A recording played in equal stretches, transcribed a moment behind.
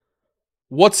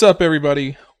What's up,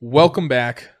 everybody? Welcome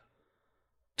back.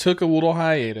 Took a little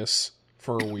hiatus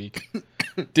for a week.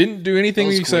 Didn't do anything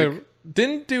That was we said. quick.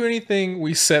 Didn't do anything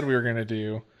we said we were gonna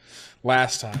do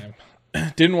last time.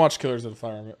 Didn't watch Killers of the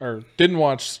Flower, or didn't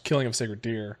watch Killing of Sacred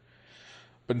Deer,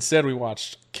 but instead we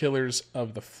watched Killers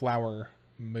of the Flower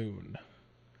Moon,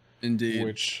 Indeed.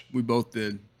 which We both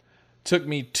did. took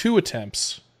me 2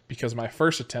 attempts because my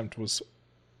first attempt was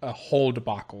a whole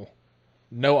debacle.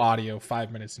 No audio 5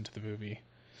 minutes into the movie.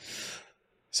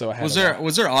 So I had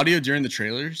Was there audio during the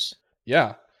trailers?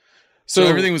 yeah. So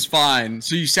everything was fine.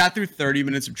 So you sat through 30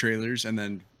 minutes of trailers and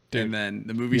then Dude,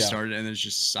 the movie yeah. started and there's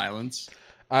just silence.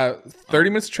 30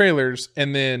 minutes trailers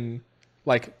and then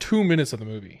like 2 minutes of the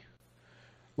movie.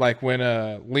 Like when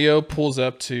Leo pulls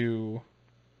up to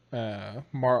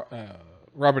Robert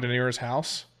De Niro's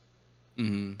house,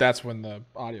 that's when the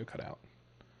audio cut out.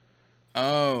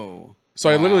 Oh. So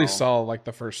I literally wow. saw like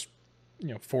the first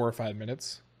 4 or 5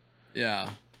 minutes.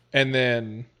 Yeah. And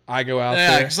then I go out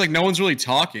Yeah, there. because like no one's really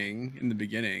talking in the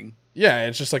beginning. Yeah,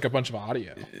 it's just like a bunch of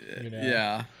audio.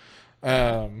 Yeah.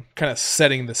 Kind of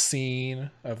setting the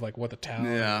scene of like what the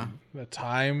town, the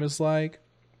time is like.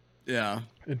 Yeah.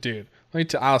 Dude, let me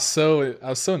tell. I was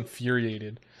so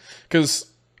infuriated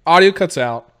because audio cuts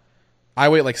out. I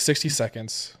wait like 60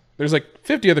 seconds. There's like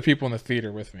 50 other people in the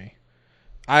theater with me.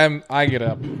 I get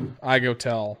up. I go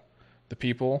tell the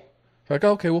people. They're like,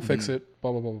 okay, we'll fix it.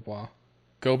 Blah blah blah blah blah.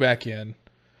 Go back in.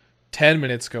 10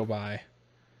 minutes go by.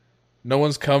 No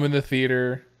one's come in the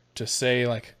theater to say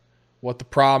like what the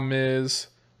problem is.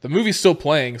 The movie's still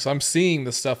playing, so I'm seeing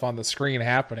the stuff on the screen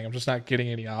happening. I'm just not getting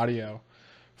any audio.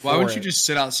 Why wouldn't you just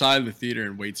sit outside of the theater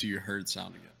and wait till you heard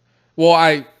sound again? Well,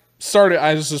 I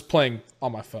was just playing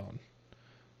on my phone.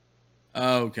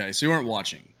 Oh, okay. So you weren't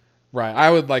watching. Right.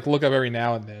 I would like look up every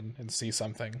now and then and see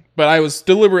something. But I was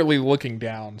deliberately looking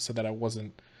down so that I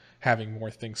wasn't having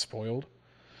more things spoiled.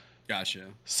 Gotcha.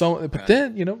 So, but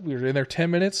then, we were in there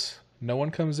 10 minutes. No one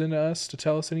comes into us to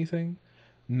tell us anything.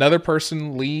 Another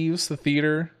person leaves the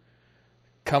theater,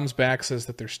 comes back, says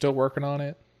that they're still working on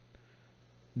it.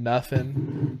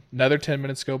 Nothing. Another 10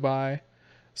 minutes go by.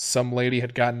 Some lady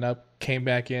had gotten up, came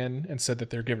back in, and said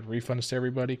that they're giving refunds to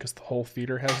everybody because the whole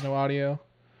theater has no audio.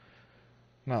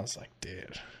 And I was like,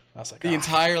 dude. I was like, the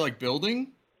entire like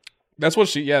building? That's what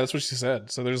she said.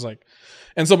 So there's like,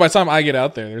 and so by the time I get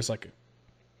out there, there's like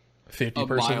 50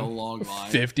 person, mile long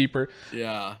line. 50 per.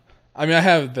 Yeah. I mean, I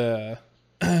have the,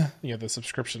 the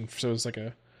subscription, so it's like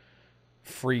a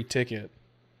free ticket,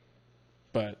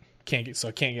 but I can't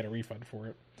get a refund for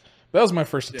it. But that was my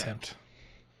first attempt,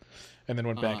 and then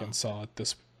went back and saw it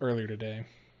this earlier today.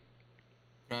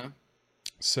 Okay.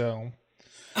 So,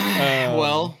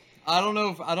 well, I don't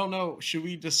know. Should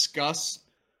we discuss?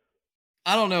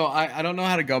 I don't know. I don't know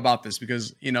how to go about this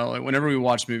because, like, whenever we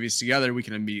watch movies together, we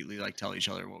can immediately like tell each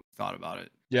other what we thought about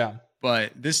it. Yeah.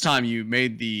 But this time you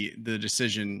made the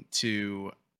decision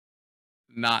to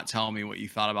not tell me what you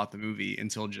thought about the movie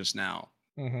until just now.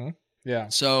 Mm-hmm. Yeah.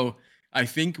 So I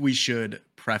think we should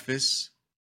preface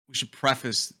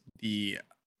the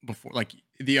before like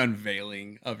the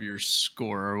unveiling of your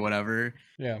score or whatever.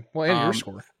 Yeah. Well, and your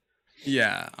score.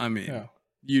 Yeah. I mean,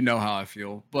 you know how I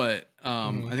feel, but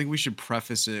I think we should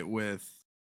preface it with,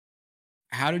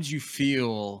 how did you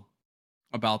feel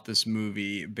about this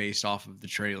movie based off of the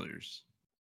trailers?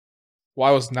 Well,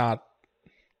 I was not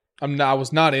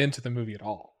into the movie at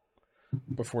all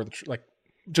before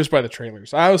just by the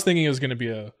trailers. I was thinking it was going to be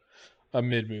a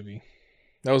mid movie.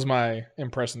 That was my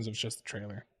impressions of just the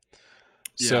trailer.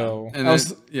 Yeah. So and I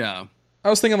was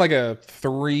thinking like a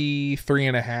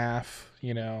 3.5.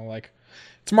 Like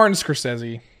it's Martin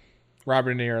Scorsese,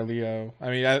 Robert De Niro, Leo. I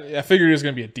mean, I figured it was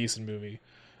going to be a decent movie.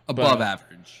 Above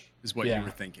average is what you were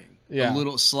thinking. Yeah. A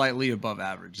little slightly above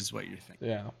average is what you're thinking.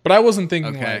 Yeah. But I wasn't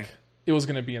thinking like it was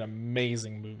going to be an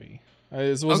amazing movie.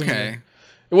 It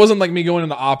wasn't like me going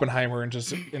into Oppenheimer and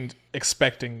just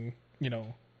expecting,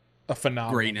 a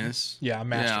phenomenal greatness. Yeah, a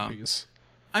masterpiece.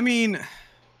 Yeah. I mean,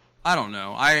 I don't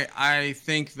know. I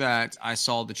think that I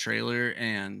saw the trailer,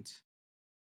 and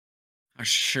I'm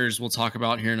sure as we'll talk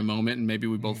about here in a moment, and maybe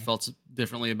we both felt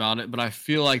differently about it, but I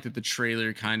feel like that the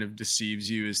trailer kind of deceives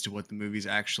you as to what the movie's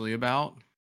actually about,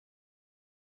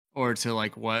 or to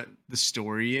like what the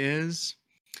story is.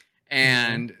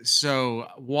 And so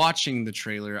watching the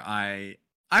trailer, I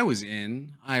was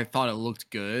in. I thought it looked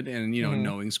good, and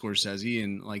knowing Scorsese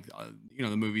and like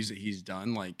the movies that he's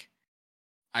done, like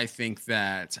I think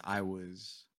that I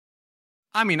was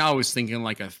thinking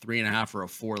like a 3.5 or a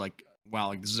 4. Like, wow,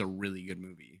 like this is a really good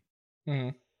movie.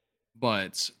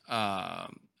 But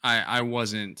I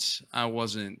wasn't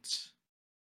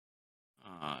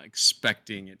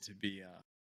expecting it to be a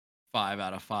 5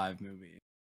 out of 5 movie.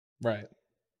 Right.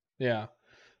 Yeah.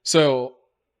 So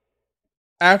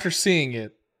after seeing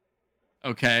it,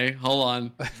 Okay, hold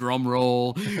on. Drum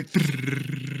roll.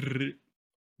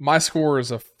 my score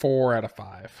is a 4 out of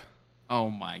 5. Oh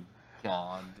my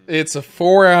god, dude. It's a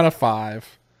 4 out of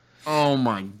 5. Oh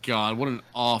my god, what an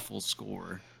awful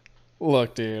score.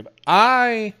 Look, dude,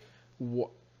 I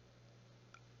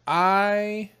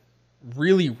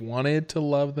really wanted to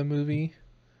love the movie,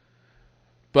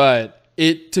 but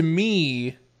it to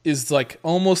me is like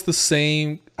almost the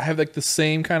same. I have like the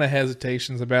same kind of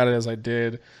hesitations about it as I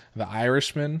did The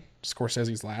Irishman,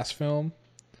 Scorsese's last film,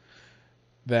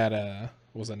 that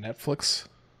was a Netflix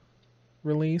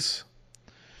release.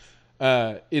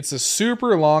 It's a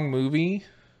super long movie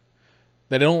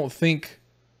that I don't think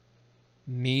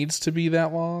needs to be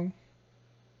that long.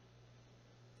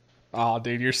 Oh,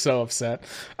 dude, you're so upset.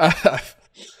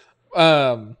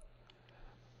 Um,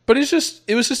 but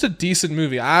it was just a decent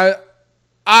movie.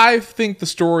 I think the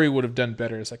story would have done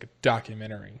better as like a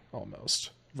documentary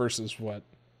almost versus what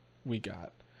we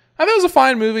got. I thought it was a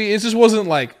fine movie. It just wasn't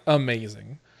like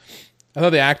amazing. I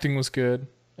thought the acting was good.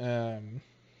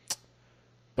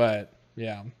 But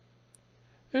yeah,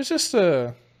 it was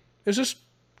just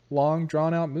long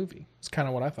drawn out movie. It's kind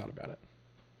of what I thought about it.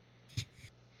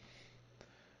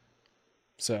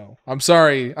 So I'm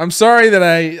sorry. I'm sorry that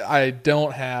I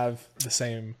don't have the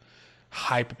same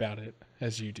hype about it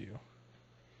as you do.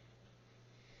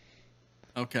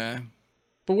 Okay.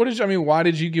 But why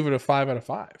did you give it a 5 out of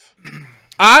 5?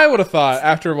 I would have thought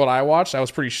after what I watched, I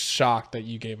was pretty shocked that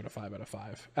you gave it a 5 out of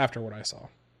 5 after what I saw.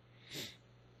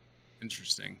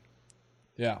 Interesting.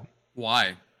 Yeah.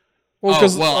 Why?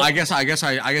 Well, I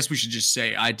guess we should just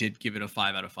say I did give it a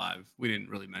 5 out of 5. We didn't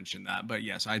really mention that, but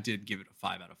yes, I did give it a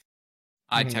 5 out of 5.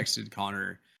 I texted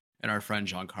Connor and our friend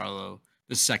Giancarlo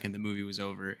the second the movie was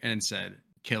over and said,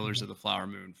 "Killers of the Flower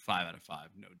Moon, 5 out of 5,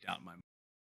 no doubt in my mind."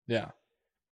 Yeah.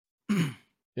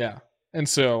 Yeah. And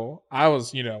so I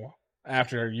was,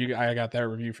 after I got that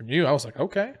review from you, I was like,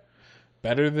 okay,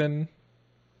 better than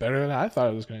I thought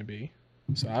it was going to be.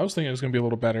 So I was thinking it was going to be a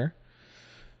little better.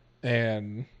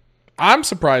 And I'm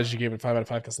surprised you gave it 5 out of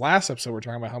 5 because last episode we were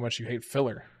talking about how much you hate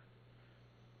filler.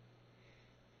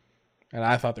 And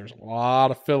I thought there's a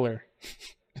lot of filler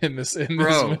in this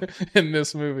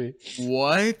movie.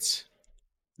 What?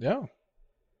 Yeah.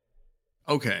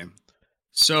 Okay.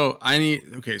 So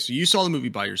so you saw the movie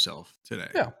by yourself today.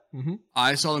 Yeah. Mm-hmm.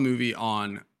 I saw the movie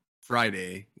on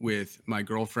Friday with my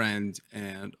girlfriend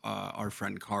and our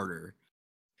friend Carter.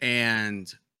 And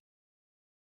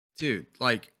dude,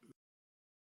 like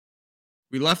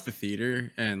we left the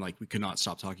theater and like we could not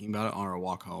stop talking about it on our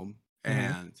walk home. Mm-hmm.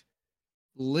 And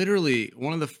literally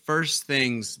one of the first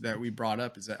things that we brought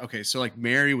up is that okay, so like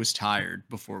Mary was tired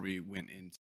before we went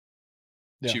in.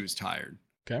 Yeah. She was tired.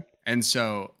 Okay. And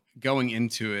so going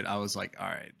into it, I was like, all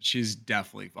right, she's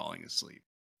definitely falling asleep.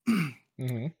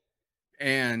 Mm-hmm.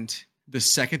 And the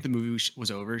second the movie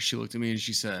was over, she looked at me and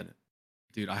she said,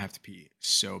 dude, I have to pee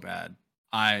so bad.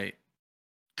 I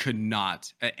could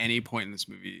not at any point in this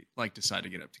movie like decide to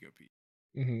get up to go pee.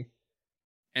 Mm-hmm.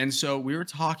 And so we were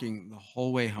talking the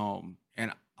whole way home,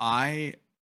 and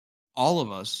all of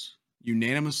us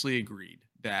unanimously agreed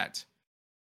that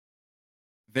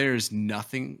there's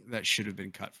nothing that should have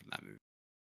been cut from that movie.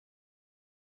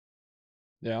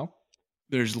 Yeah.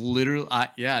 There's literally,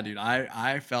 dude,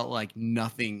 I felt like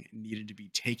nothing needed to be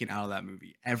taken out of that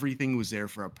movie. Everything was there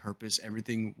for a purpose.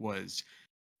 Everything was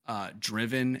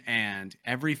driven, and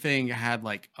everything had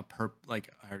like like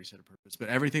I already said a purpose, but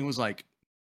everything was like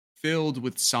filled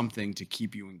with something to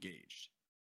keep you engaged.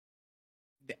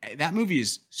 That movie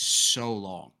is so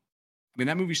long. I mean,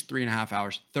 that movie's 3.5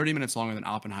 hours, 30 minutes longer than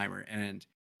Oppenheimer. And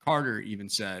Carter even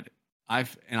said, I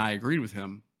agreed with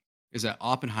him, is that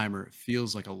Oppenheimer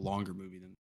feels like a longer movie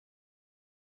than.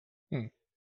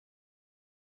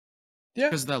 Yeah.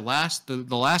 Because the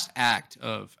last act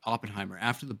of Oppenheimer,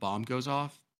 after the bomb goes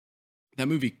off, that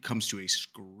movie comes to a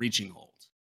screeching halt.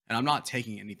 And I'm not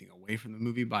taking anything away from the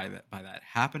movie by that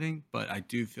happening, but I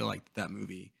do feel like that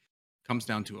movie comes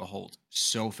down to a halt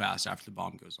so fast after the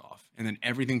bomb goes off. And then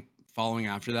everything following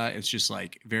after that, it's just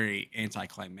like very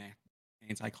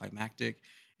anticlimactic,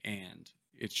 and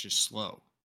it's just slow.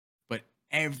 But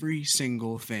every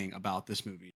single thing about this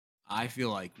movie, I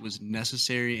feel like was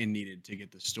necessary and needed to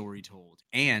get the story told.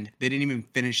 And they didn't even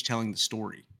finish telling the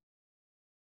story.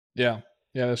 Yeah.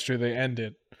 Yeah, that's true. They end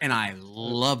it. And I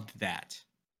loved that.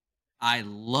 I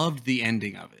loved the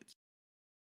ending of it.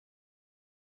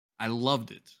 I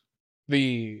loved it.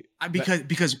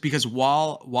 Because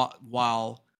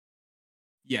while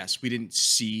yes, we didn't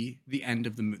see the end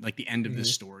of the end of the Mhm.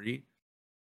 story.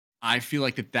 I feel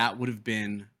like that would have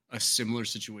been a similar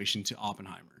situation to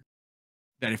Oppenheimer.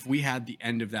 That if we had the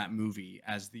end of that movie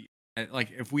as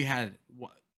like if we had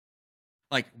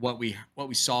what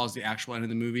we saw as the actual end of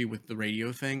the movie with the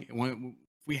radio thing, and when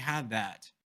if we had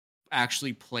that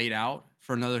actually played out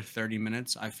for another 30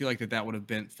 minutes, I feel like that would have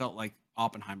been felt like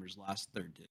Oppenheimer's last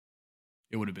third did.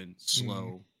 It would have been Mhm.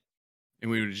 slow,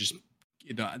 and we would have just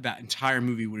that entire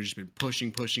movie would have just been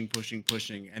pushing, pushing, pushing,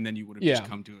 pushing, and then you would have just Yeah.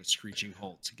 come to a screeching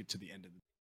halt to get to the end of the.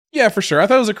 Yeah, for sure. I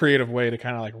thought it was a creative way to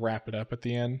kind of like wrap it up at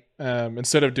the end.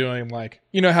 Instead of doing like,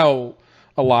 you know how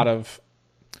a lot of,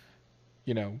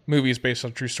 movies based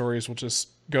on true stories will just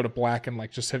go to black and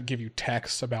like just give you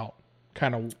text about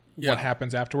kind of what Yeah,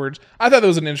 happens afterwards. I thought that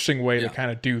was an interesting way to yeah.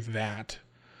 kind of do that,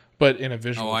 but in a Oh,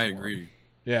 visual I form. agree.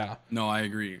 Yeah. No, I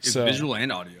agree. It's So, visual and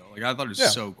audio. Like I thought it was yeah.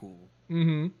 so cool,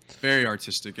 Mm-hmm. very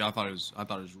artistic. I thought it was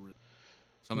really,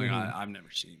 something Mm-hmm. I've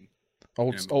never seen in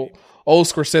Old, a old, movie. old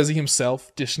Scorsese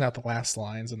himself dishing out the last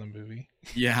lines in the movie.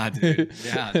 Yeah, dude.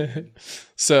 Yeah, dude.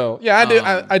 So yeah, I do.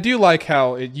 I, Um, I do like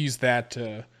how it used that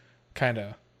to kind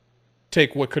of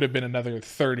take what could have been another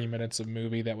 30 minutes of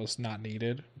movie that was not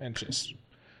needed and just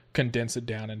condense it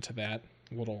down into that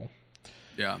little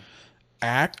yeah.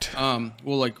 act. Well,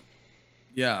 like,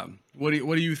 yeah. What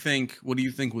do you think? What do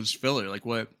you think was filler? Like,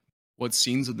 what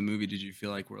scenes of the movie did you feel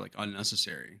like were like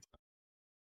unnecessary?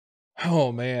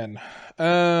 Oh man.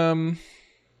 Um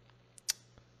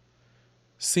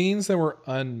Scenes that were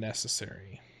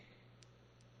unnecessary.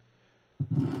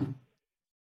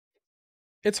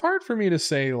 It's hard for me to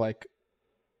say like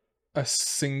a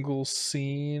single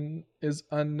scene is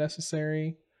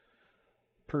unnecessary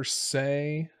per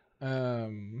se.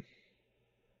 Um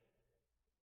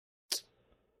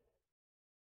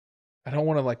I don't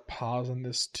want to like pause on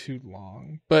this too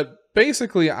long, but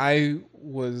basically I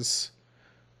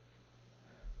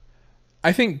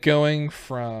think going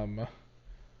from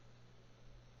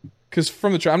because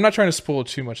from I'm not trying to spoil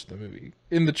too much of the movie.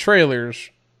 In the trailers,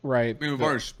 right? I mean, we've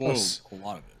already spoiled a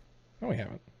lot of it. No, we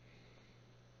haven't.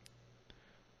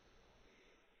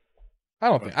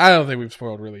 But I don't think we've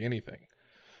spoiled really anything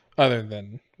other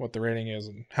than what the rating is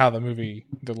and how the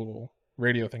little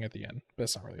radio thing at the end. But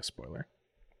it's not really a spoiler.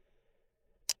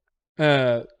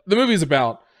 The movie's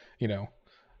about you know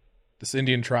this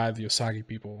Indian tribe, the Osage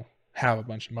people, have a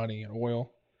bunch of money and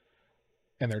oil,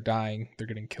 and they're dying. They're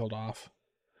getting killed off.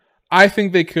 I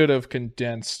think they could have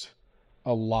condensed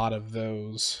a lot of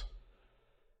those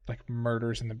like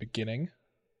murders in the beginning,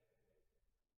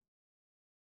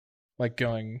 like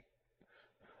going.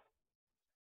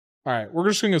 All right, we're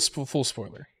just going to full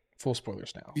spoilers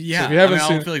now. So if you yeah, I haven't mean, I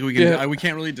seen, don't feel like yeah, we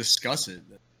can't really discuss it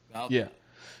without yeah, that.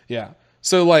 yeah.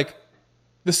 So like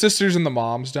the sisters and the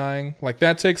moms dying, like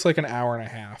that takes like an hour and a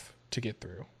half to get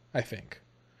through. I think,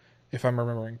 if I'm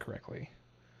remembering correctly,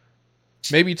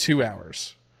 maybe 2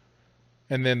 hours,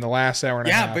 and then the last hour and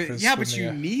a half is when But you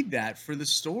the. need that for the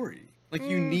story. Like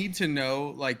you Mm, need to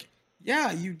know. Like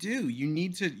yeah, you do. You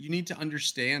need to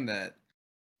understand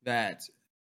that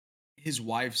his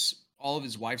wife's all of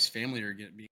his wife's family are going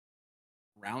to be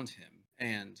around him,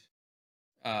 and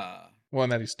uh, well,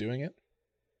 and that he's doing it.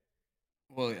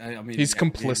 well, I mean, He's yeah,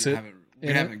 complicit we in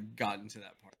it. haven't gotten to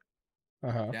that part.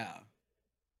 Uh huh. Yeah.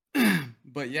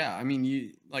 But yeah, I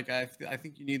mean, I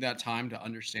think you need that time to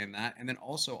understand that, and then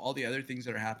also all the other things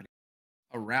that are happening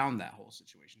around that whole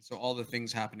situation. So all the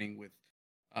things happening with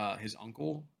his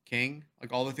uncle King,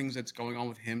 like all the things that's going on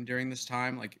with him during this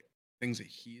time, like things that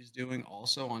he's doing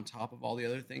also on top of all the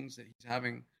other things that he's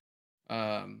having.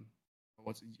 Um,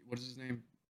 what is his name?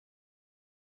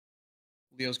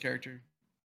 Leo's character.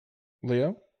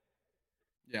 Leo,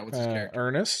 Yeah, what's his character?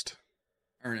 Ernest,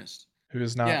 Ernest. who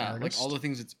is not Yeah, like all Ernest. the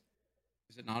things. It's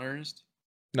is it not Ernest?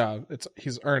 No,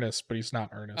 he's Ernest, but he's not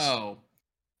Ernest. Oh,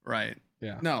 right.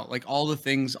 Yeah. No, like all the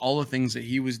things that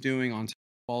he was doing on top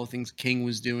of all the things King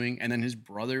was doing, and then his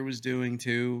brother was doing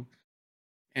too.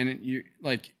 And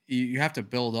you have to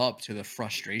build up to the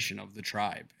frustration of the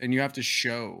tribe, and you have to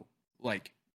show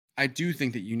like I do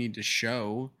think that you need to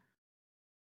show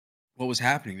what was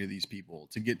happening to these people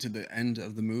to get to the end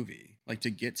of the movie, like to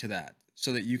get to that,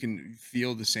 so that you can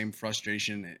feel the same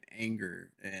frustration and anger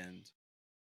and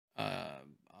uh,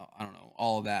 I don't know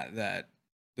all of that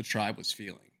the tribe was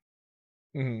feeling.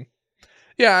 Hmm.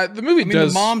 Yeah, the movie I mean,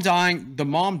 does. the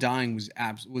mom dying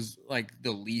was like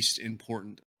the least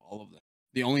important of all of them.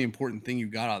 The only important thing you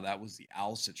got out of that was the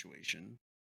owl situation.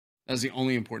 That was the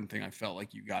only important thing I felt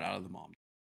like you got out of the mom,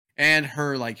 and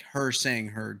her saying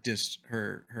her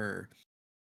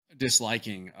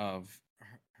disliking of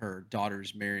her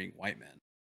daughters marrying white men.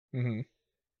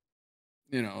 Hmm.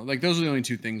 You know, like those are the only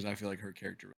two things I feel like her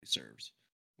character really serves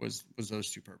was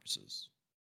those two purposes.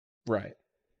 Right.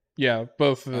 Yeah,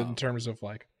 both in Um, terms of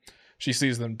like she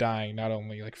sees them dying, not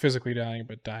only like physically dying,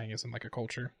 but dying as in like a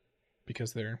culture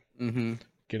because they're mm-hmm.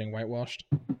 getting whitewashed,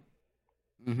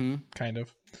 Mm-hmm. kind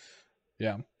of.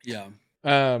 Yeah. Yeah.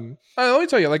 Let me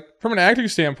tell you, like from an acting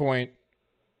standpoint,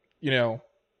 you know,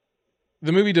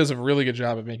 the movie does a really good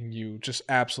job of making you just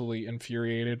absolutely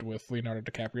infuriated with Leonardo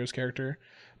DiCaprio's character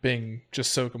being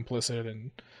just so complicit and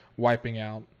wiping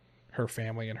out her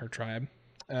family and her tribe.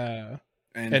 Uh,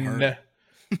 And and her.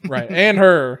 right, and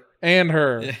her,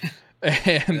 Yeah.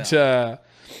 and Yeah.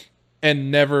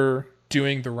 and never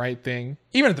doing the right thing,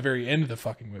 even at the very end of the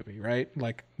fucking movie, right?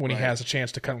 Like when he Right. has a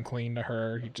chance to come clean to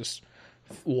her, he just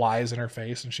lies in her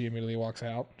face, and she immediately walks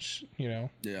out. You know.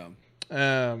 Yeah.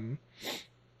 Um.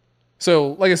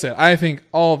 So, like I said, I think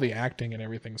all the acting and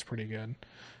everything's pretty good.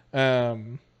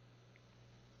 And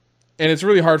it's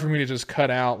really hard for me to just cut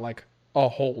out like a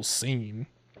whole scene.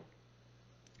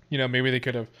 You know, maybe they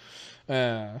could have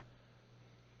uh,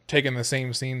 taken the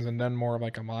same scenes and done more of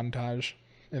like a montage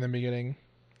in the beginning.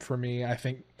 For me, I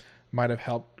think might have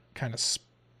helped kind of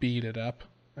speed it up.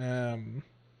 But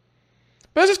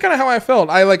that's just kind of how I felt.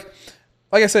 Like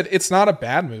I said, it's not a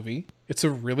bad movie. It's a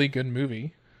really good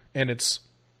movie, and it's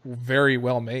very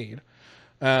well made.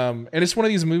 And it's one of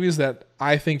these movies that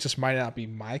I think just might not be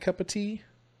my cup of tea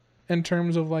in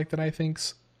terms of like that I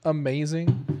think's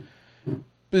amazing.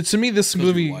 But to me, this Because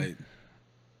you're movie, white.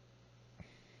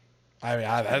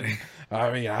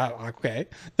 I mean, okay.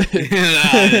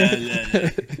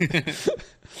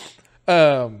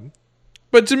 Yeah.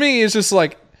 But to me, it's just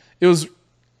like it was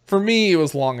for me. It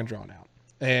was long and drawn out,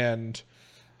 and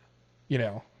you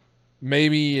know,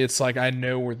 maybe it's like I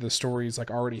know where the story's like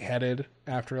already headed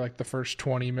after like the first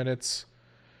 20 minutes,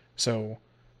 so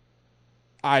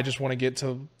I just want to get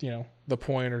to the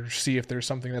point or see if there's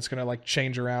something that's gonna like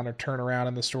change around or turn around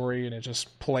in the story, and it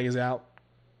just plays out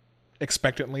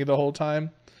expectantly the whole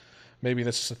time. Maybe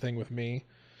that's just a thing with me.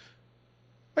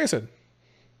 Like I said,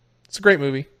 it's a great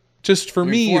movie. Just for I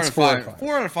mean, me, four it's out of 4 out of five. 5.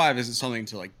 4 out of 5 isn't something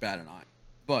to like bat an eye,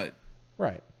 but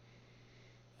Right.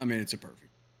 I mean, it's a perfect.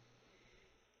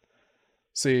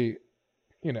 See,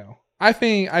 I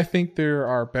think there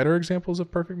are better examples of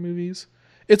perfect movies.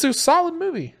 It's a solid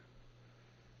movie.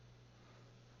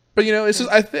 But it's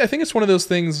just I think it's one of those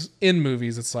things in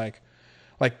movies. It's like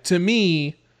to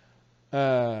me,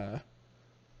 uh,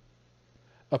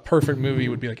 a perfect movie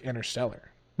would be like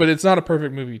Interstellar, but it's not a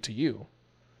perfect movie to you,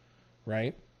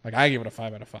 right? Like I give it a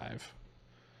 5 out of 5.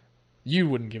 You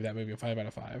wouldn't give that movie a 5 out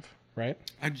of 5, right?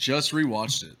 I just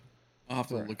rewatched it. I'll have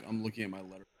to Right. look. I'm looking at my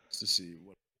letter to see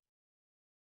what.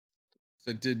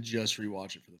 I did just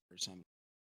rewatch it for the first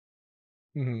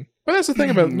time. But that's the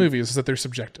thing about movies is that they're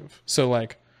subjective. So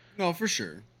like, No, for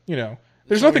sure. there's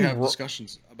That's why we nothing have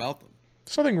discussions about them.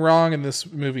 there's nothing wrong in this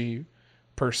movie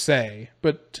per se,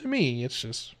 but to me, it's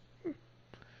just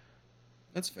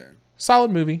That's fair. solid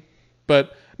movie,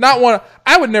 but not one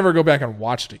I would never go back and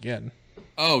watch it again.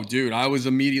 Oh, dude, I was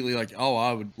immediately like, oh,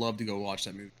 I would love to go watch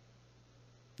that movie.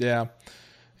 Yeah.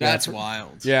 That's for,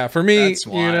 wild. Yeah, for me, That's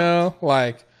wild.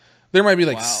 like there might be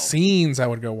like Wow. scenes I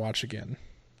would go watch again.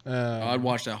 I'd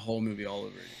watch that whole movie all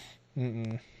over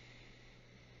again.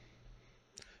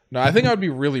 No, I think I would be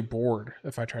really bored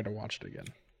if I tried to watch it again.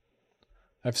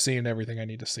 I've seen everything I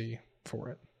need to see for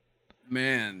it.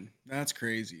 Man, that's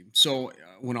crazy. So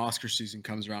when Oscar season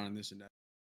comes around and this and that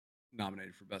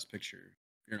nominated for Best Picture,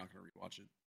 you're not going to rewatch it.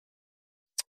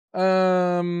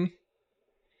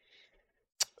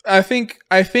 I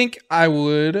think I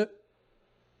would,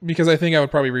 because I think I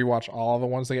would probably rewatch all the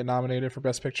ones that get nominated for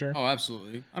Best Picture. Oh,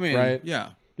 absolutely. I mean, right?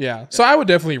 Yeah. So I would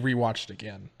definitely rewatch it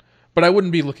again, but I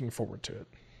wouldn't be looking forward to it.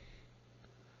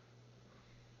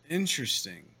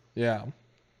 Interesting. Yeah.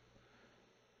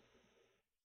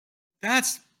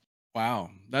 That's wow.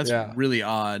 That's Yeah. really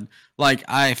odd. Like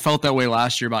I felt that way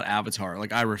last year about Avatar.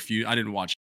 Like I didn't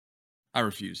watch. I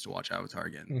refused to watch Avatar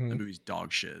again. The movie's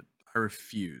dog shit. I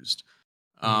refused.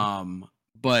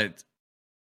 But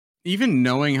even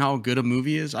knowing how good a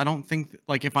movie is, I don't think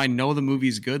like if I know the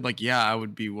movie's good, like yeah, I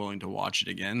would be willing to watch it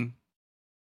again.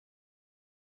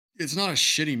 It's not a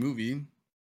shitty movie.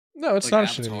 No, it's like not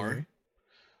Avatar. a shitty movie.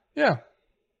 Yeah.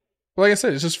 But like I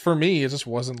said, it's just for me, it just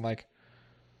wasn't like,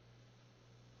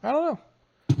 I don't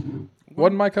know.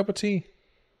 Wasn't my cup of tea.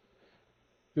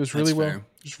 It was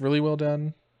really well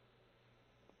done.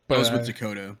 But I was with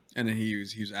Dakota, and then he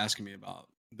was asking me about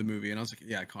the movie, and I was like,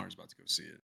 "Yeah, Connor's about to go see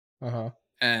it."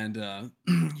 And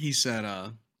he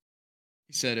said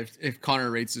if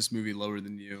Connor rates this movie lower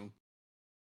than you,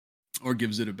 or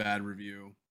gives it a bad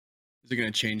review, Is it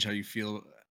going to change how you feel?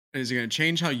 Is it going to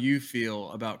change how you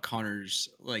feel about Connor's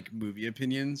like movie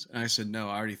opinions? And I said, no,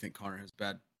 I already think Connor has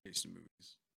bad taste in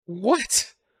movies.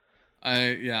 What?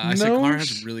 I said Connor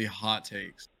has really hot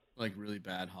takes, like really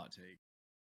bad hot takes.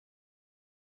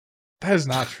 That is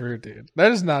not true, dude.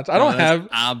 That is not. I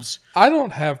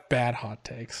don't have bad hot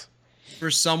takes. For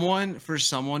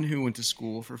someone who went to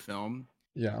school for film,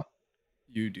 yeah,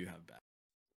 you do have bad.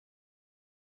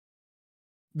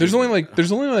 There's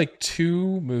only like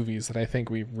 2 movies that I think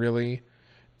we really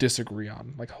disagree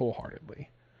on, like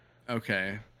wholeheartedly.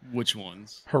 Okay, which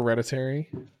ones? Hereditary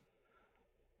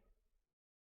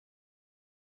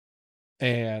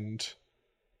and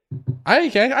I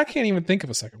can't even think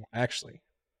of a second one actually.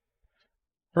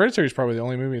 Hereditary is probably the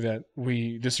only movie that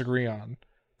we disagree on,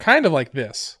 kind of like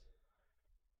this.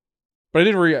 But I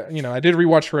did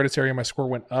rewatch Hereditary and my score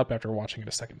went up after watching it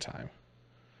a second time.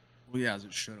 Well, yeah, as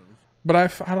it should have.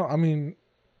 But I mean,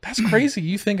 that's crazy.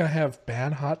 You think I have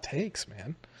bad hot takes,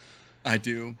 man? I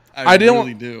do. I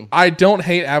really do. I don't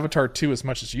hate Avatar 2 as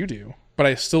much as you do, but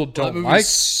I still don't like.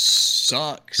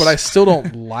 Sucks. But I still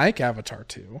don't like Avatar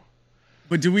 2.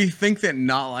 But do we think that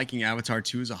not liking Avatar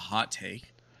 2 is a hot take?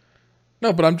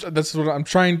 No, but that's what I'm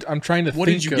trying to. What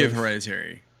did you give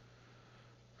Hereditary?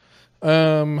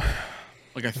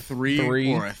 Like a 3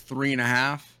 or a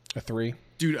 3.5? A 3.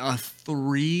 Dude, a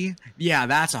 3? Yeah,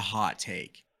 that's a hot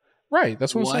take. Right,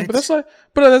 that's what I'm saying. But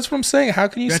that's what I'm saying. How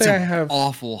can you say I have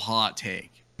awful hot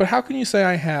take? But how can you say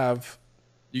I have?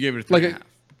 You gave it a 3.5.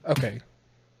 Okay,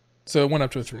 so it went up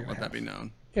to a 3. Let that be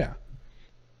known. Yeah,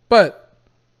 but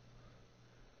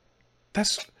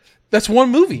that's one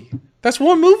movie. That's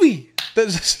one movie.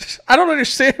 I don't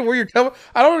understand where you're coming.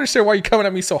 I don't understand why you're coming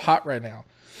at me so hot right now.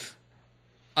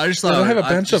 I just thought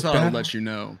I'd let you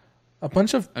know. A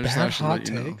bunch of bad hot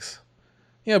takes.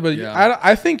 Yeah, but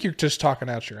I think you're just talking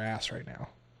out your ass right now.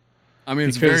 I mean,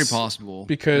 it's very possible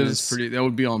because that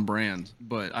would be on brand.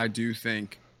 But I do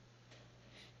think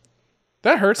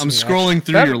that hurts. I'm scrolling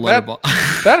through your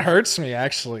letterbox. That hurts me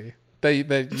actually. That you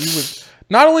would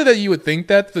not only that you would think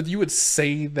that you would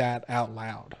say that out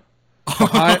loud.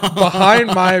 Behind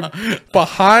my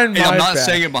I'm not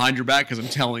saying it behind your back because I'm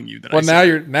telling you that. Well,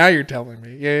 now you're telling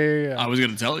me. Yeah. I was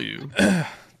gonna tell you.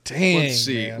 Dang. Let's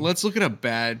see. Man. Let's look at a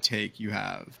bad take you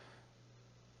have.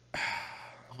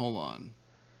 Hold on.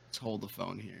 Let's hold the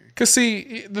phone here. Cause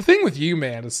see, the thing with you,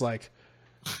 man, is like,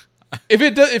 if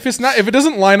it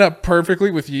doesn't line up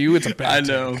perfectly with you, it's a bad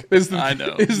take. I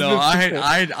know.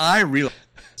 I realize.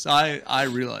 I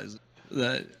realize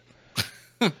that.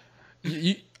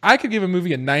 I could give a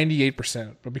movie a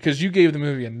 98%, but because you gave the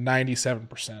movie a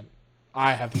 97%,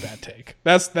 I have the bad take.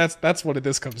 That's what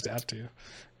this comes down to,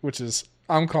 which is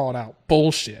I'm calling out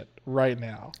bullshit right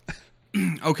now.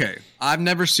 Okay, I've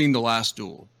never seen The Last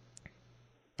Duel.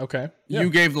 Okay, you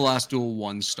gave The Last Duel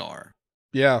 1 star.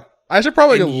 Yeah, I should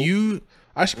probably go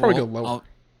lower.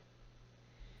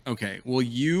 Okay, well,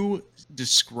 you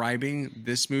describing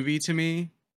this movie to me,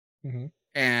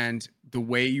 and the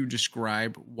way you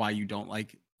describe why you don't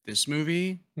like this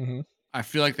movie, I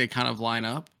feel like they kind of line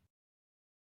up.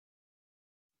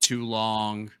 Too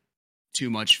long,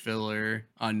 too much filler,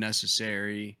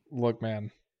 unnecessary. Look, man.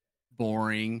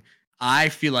 Boring. I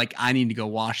feel like I need to go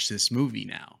watch this movie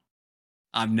now.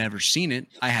 I've never seen it.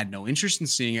 I had no interest in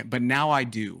seeing it, but now I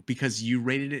do because you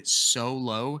rated it so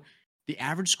low. The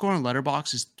average score on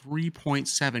Letterboxd is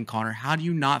 3.7, Connor. How do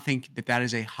you not think that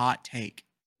is a hot take?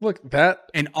 Look,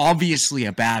 and obviously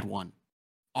a bad one.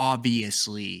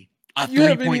 Obviously. A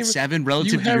 3.7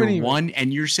 relative to your 1,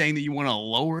 and you're saying that you want to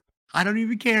lower it? I don't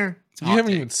even care. You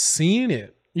haven't even seen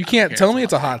it. You can't tell me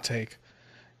it's a hot take.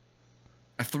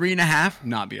 A 3.5,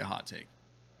 not be a hot take.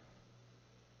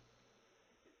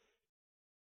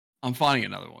 I'm finding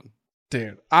another one.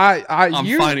 Dude,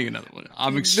 I'm finding another one.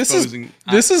 I'm exposing.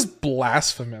 This is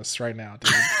blasphemous right now,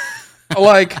 dude.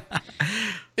 Like,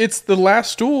 it's The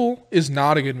Last Duel is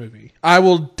not a good movie. I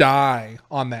will die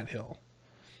on that hill.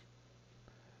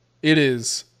 It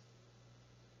is.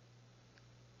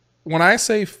 When I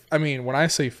say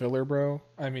filler, bro,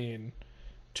 I mean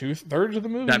 2/3 of the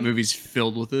movie. That movie's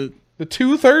filled with it. The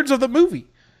 2/3 of the movie.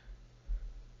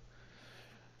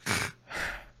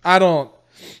 I don't.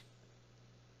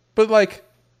 But like,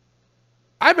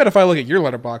 I bet if I look at your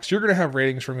letterbox, you're gonna have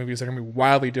ratings for movies that are gonna be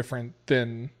wildly different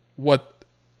than what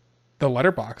the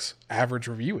letterbox average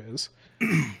review is.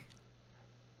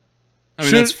 I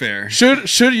mean, that's fair.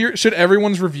 Should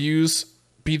everyone's reviews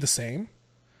be the same?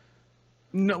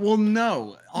 No, well,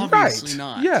 no, obviously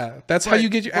not. Yeah, that's how you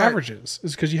get your averages,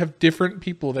 is because you have different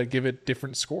people that give it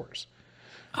different scores.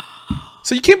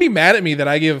 So you can't be mad at me that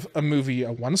I give a movie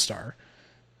a 1 star.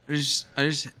 I just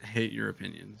hate your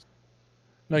opinions.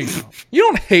 No, you don't. You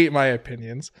don't hate my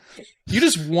opinions. You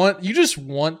just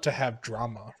want to have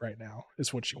drama right now.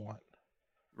 Is what you want.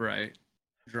 Right.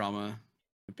 Drama.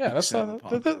 Yeah, Peak Seven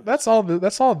podcast. that's all.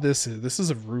 That's all this is. This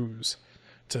is a ruse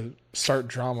to start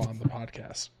drama on the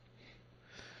podcast.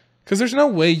 Because there's no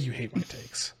way you hate my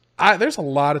takes. There's a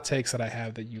lot of takes that I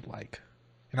have that you like,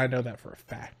 and I know that for a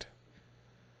fact.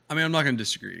 I mean, I'm not going to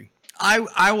disagree.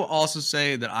 I will also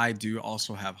say that I do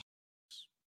also have.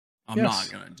 I'm not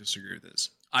going to disagree with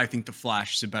this. I think The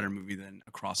Flash is a better movie than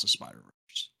Across the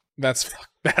Spider-Verse. That's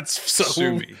so.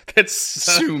 Sue me. That's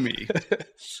so, Sue me.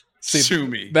 Sue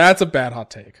me. That's a bad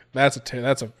hot take. That's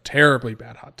a terribly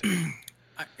bad hot take.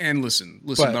 And listen,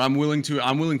 but I'm willing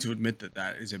to admit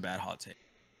that is a bad hot take.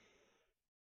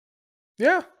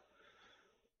 Yeah.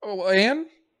 Oh, and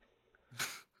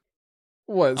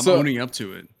what? I'm owning up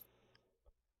to it.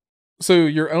 So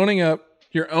you're owning up.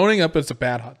 You're owning up it's a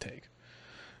bad hot take.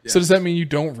 Yes. So does that mean you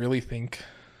don't really think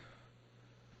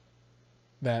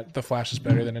that The Flash is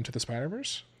better than Into the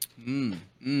Spider-Verse?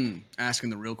 Asking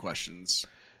the real questions.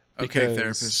 Okay,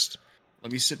 therapist.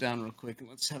 Let me sit down real quick and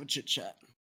let's have a chit chat.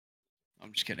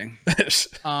 I'm just kidding.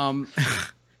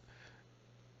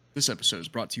 This episode is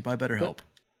brought to you by BetterHelp.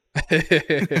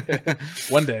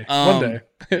 One day. One day.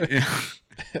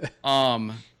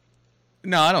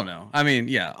 No, I don't know. I mean,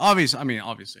 yeah, obviously I'm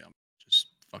just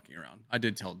fucking around. I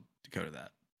did tell Dakota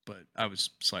that, but I was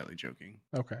slightly joking.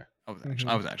 Okay. I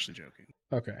was actually joking.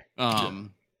 Okay.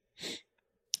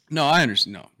 No, I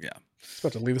understand. No, yeah. I was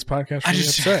about to leave this podcast.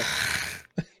 Upset.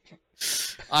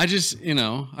 I just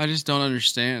don't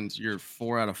understand your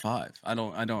 4 out of 5. I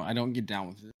don't get down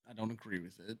with it. I don't agree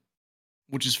with it,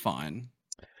 which is fine.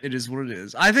 It is what it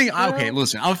is. I think, okay,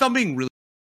 listen, if I'm being really,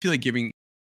 I feel like giving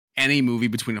any movie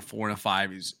between a 4 and a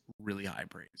 5 is really high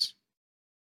praise.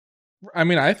 I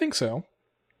mean, I think so.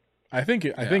 I think,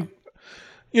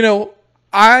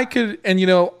 I could,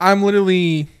 and I'm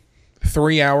literally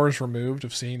 3 hours removed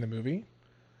of seeing the movie.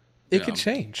 It could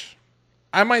change.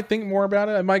 I might think more about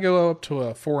it. I might go up to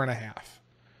a 4.5.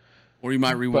 Or you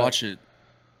might rewatch it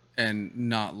and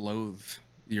not loathe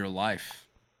your life.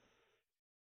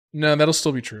 No, that'll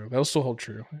still be true. That'll still hold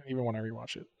true, even when I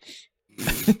rewatch it.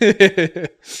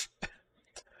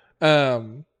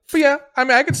 But yeah, I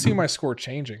mean, I could see my score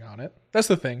changing on it. That's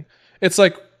the thing. It's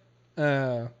like,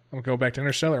 I'm gonna go back to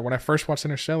Interstellar. When I first watched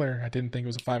Interstellar, I didn't think it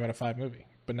was a 5 out of 5 movie,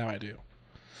 but now I do.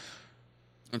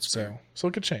 That's so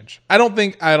it could change. I don't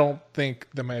think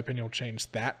that my opinion will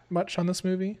change that much on this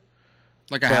movie.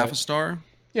 Like half a star?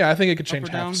 Yeah, I think it could change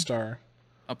half a star.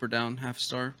 Up or down, half a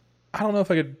star? I don't know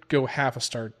if I could go half a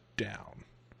star down.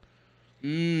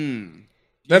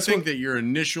 That's think that your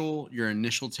initial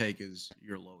take is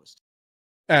your lowest.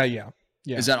 Yeah.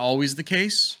 Is that always the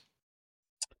case?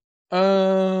 Is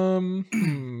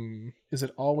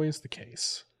it always the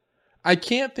case? I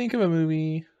can't think of a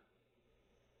movie.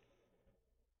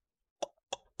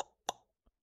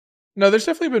 No, there's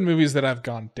definitely been movies that I've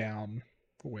gone down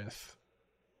with.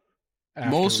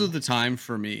 Most of the time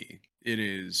for me, it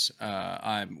is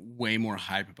I'm way more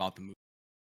hype about the movie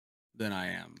than I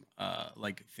am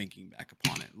like thinking back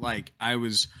upon it. Like I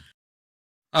was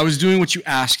doing what you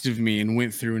asked of me and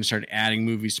went through and started adding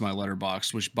movies to my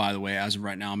letterbox, which by the way, as of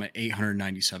right now, I'm at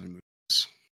 897 movies.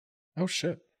 Oh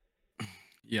shit.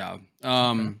 Yeah.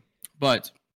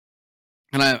 But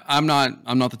and I'm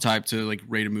not the type to like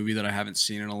rate a movie that I haven't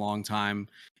seen in a long time.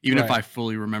 Even if I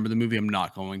fully remember the movie, I'm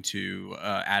not going to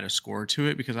add a score to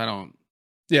it because I don't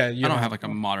have like a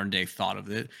modern day thought of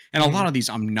it. And a lot of these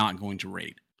I'm not going to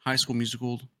rate. High School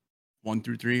Musical 1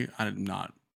 through 3, I did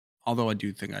not. Although I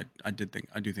do think I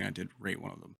did rate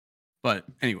one of them. But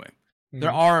anyway,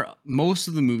 there are most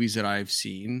of the movies that I've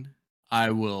seen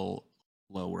I will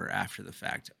lower after the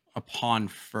fact upon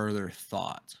further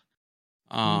thought.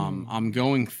 I'm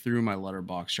going through my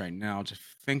letterbox right now to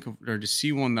think of or to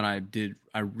see one that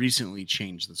I recently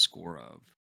changed the score of.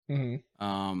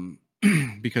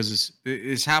 Because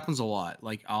this happens a lot.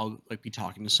 Like I'll like be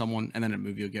talking to someone and then a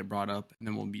movie will get brought up and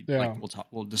then we'll be like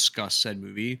we'll discuss said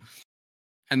movie.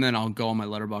 And then I'll go on my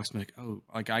letterbox and be like, oh,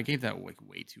 like I gave that like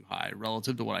way too high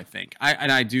relative to what I think.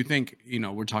 I do think,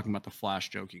 we're talking about The Flash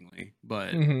jokingly,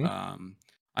 but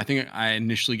I think I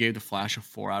initially gave The Flash a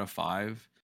 4 out of 5.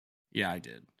 Yeah, I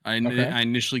did. I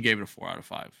initially gave it a 4 out of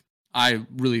 5. I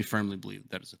really firmly believe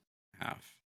that it's a 1.5.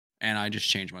 And I just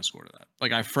changed my score to that.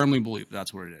 Like, I firmly believe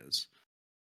that's what it is.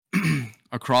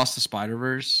 Across the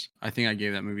Spider-Verse, I think I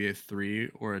gave that movie a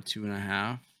 3 or a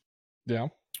 2.5. Yeah.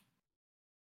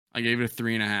 I gave it a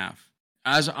 3.5.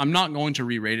 As I'm not going to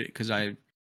re-rate it because I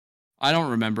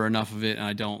don't remember enough of it, and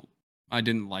I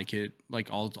didn't like it like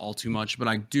all too much, but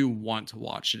I do want to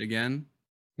watch it again.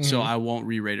 So Mhm. I won't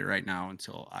re-rate it right now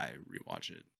until I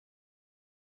rewatch it.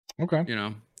 Okay. You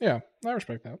know. Yeah, I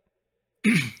respect that.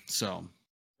 So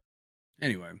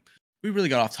anyway, we really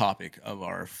got off topic of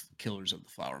our Killers of the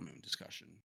Flower Moon discussion.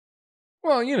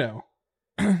 Well,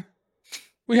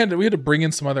 we had to bring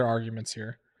in some other arguments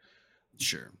here.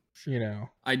 Sure.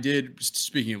 I did.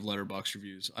 Speaking of Letterboxd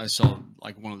reviews, I saw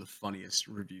like one of the funniest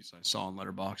reviews I saw on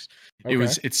Letterboxd.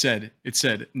 Okay. It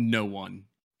said no one,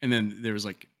 and then there was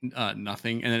like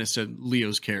nothing, and then it said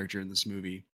Leo's character in this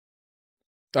movie.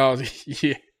 Oh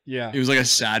yeah. It was like a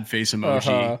sad face emoji.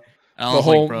 Uh-huh. I was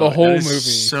like, bro, the whole that is movie.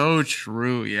 so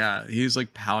true. Yeah, he's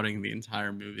like pouting the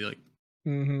entire movie. Like,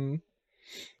 Mm-hmm.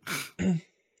 that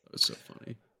was so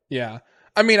funny. Yeah.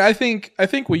 I mean, I think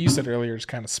what you said earlier is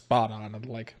kind of spot on.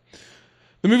 Like,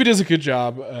 the movie does a good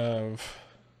job of,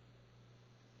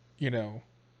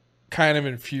 kind of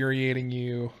infuriating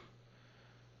you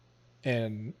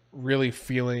and really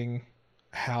feeling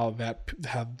how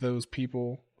those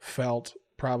people felt,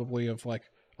 probably, of like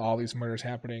all these murders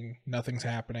happening, nothing's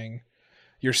happening.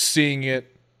 You're seeing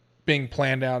it being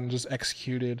planned out and just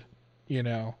executed,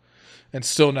 and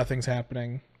still nothing's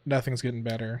happening. Nothing's getting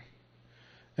better.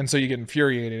 And so you get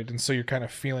infuriated, and so you're kind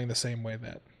of feeling the same way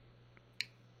that,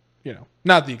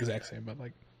 not the exact same, but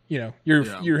like, you're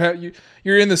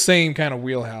in the same kind of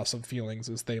wheelhouse of feelings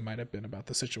as they might have been about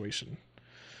the situation.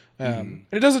 And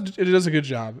it does a good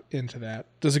job into that.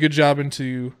 Does a good job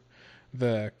into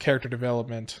the character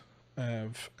development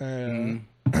of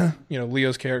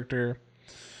Leo's character.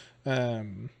 I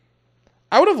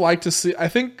would have liked to see. I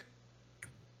think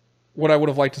what I would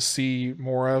have liked to see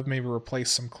more of, maybe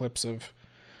replace some clips of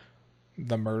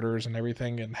the murders and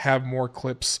everything, and have more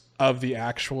clips of the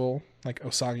actual like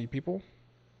Osage people,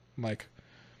 like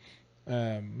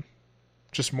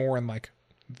just more in like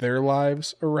their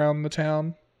lives around the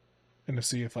town, and to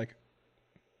see if like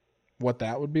what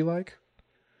that would be like.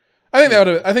 I think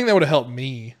that would have helped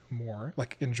me more,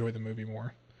 like enjoy the movie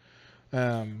more.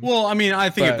 Well, I mean, I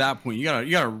think at that point you gotta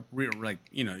like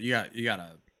you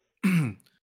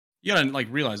gotta like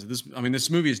realize that this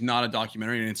movie is not a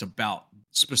documentary, and it's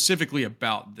specifically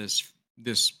about this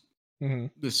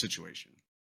situation.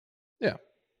 Yeah,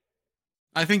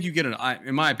 I think you get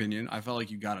in my opinion, I felt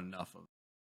like you got enough of.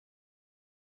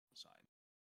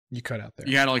 You cut out there.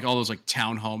 You had like all those like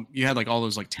town hall. You had like all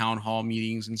those like town hall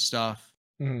meetings and stuff.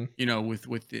 With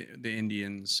the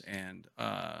Indians, and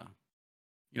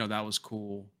that was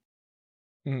cool.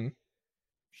 Mm-hmm.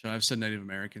 Should I have said Native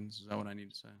Americans? Is that what I need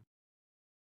to say?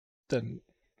 Then,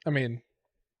 I mean,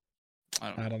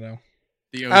 I don't know.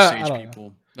 The Osage people.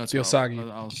 Know. That's the Osage.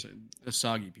 I'll say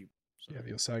Osage people. So. Yeah,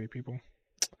 the Osage people.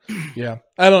 Yeah,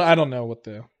 I don't know what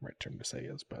the right term to say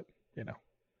is, but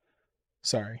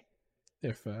sorry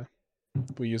if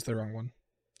we used the wrong one.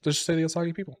 Just say the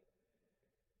Osage people.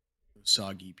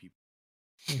 Osage people.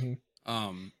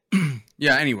 Mm-hmm.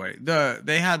 Yeah. Anyway,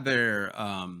 they had their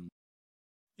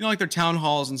like their town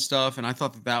halls and stuff, and I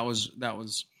thought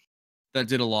that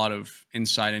did a lot of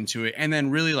insight into it, and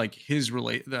then really like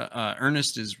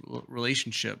Ernest's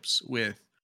relationships with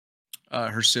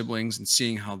her siblings, and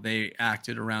seeing how they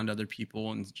acted around other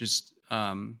people, and just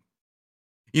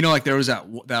like there was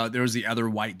the other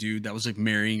white dude that was like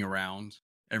marrying around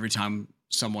every time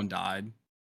someone died.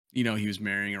 He was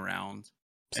marrying around.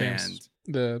 And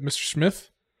the Mr. Smith.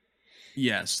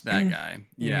 Yes, that guy.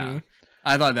 Yeah. Mm-hmm.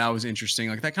 I thought that was interesting.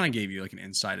 Like that kind of gave you like an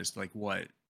insight as to like what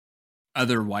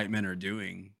other white men are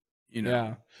doing.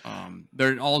 Yeah.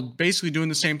 They're all basically doing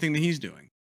the same thing that he's doing.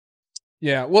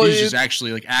 Yeah. Well, he's just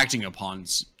actually like acting upon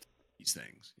these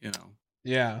things.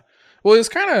 Yeah. Well, it's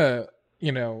kind of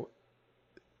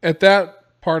at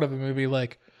that part of the movie,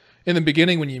 like in the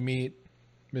beginning when you meet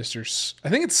I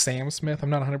think it's Sam Smith. I'm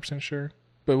not 100% sure,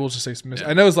 but we'll just say Smith. Yeah.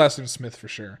 I know his last name is Smith for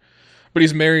sure, but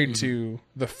he's married to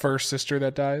the first sister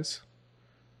that dies.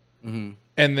 Mm-hmm.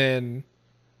 And then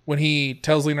when he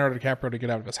tells Leonardo DiCaprio to get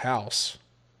out of his house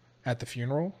at the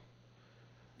funeral,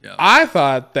 I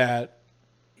thought that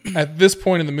at this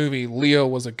point in the movie, Leo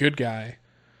was a good guy.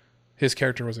 His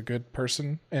character was a good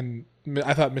person. And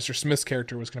I thought Mr. Smith's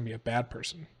character was going to be a bad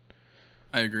person.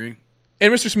 I agree.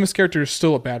 And Mr. Smith's character is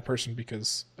still a bad person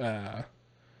because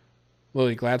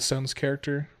Lily Gladstone's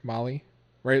character, Molly,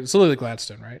 right? It's Lily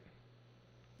Gladstone, right?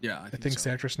 Yeah, I think it's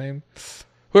the actress name.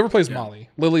 Whoever plays Molly,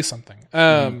 Lily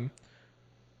something.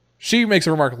 She makes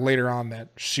a remark later on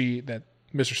that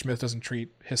Mr. Smith doesn't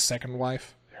treat his second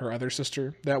wife, her other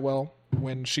sister, that well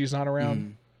when she's not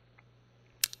around.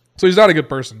 So he's not a good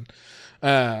person,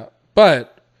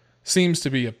 but seems to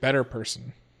be a better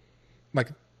person. Like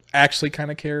actually kind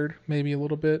of cared maybe a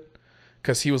little bit.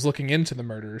 because he was looking into the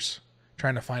murders,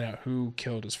 trying to find out who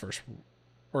killed his first,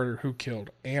 or who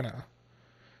killed Anna,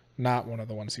 not one of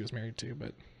the ones he was married to,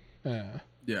 but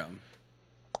Yeah.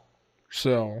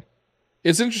 So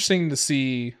it's interesting to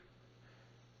see.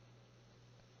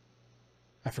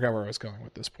 I forgot where I was going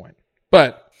with this point,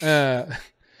 but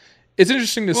it's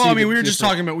interesting to see. Well, I mean, we were just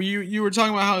talking about you were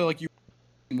talking about how like you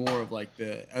more of like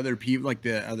the other people, like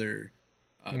the other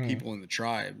people in the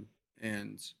tribe,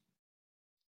 and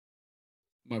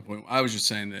my point. I was just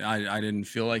saying that I didn't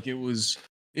feel like it was.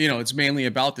 It's mainly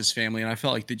about this family, and I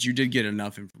felt like that you did get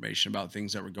enough information about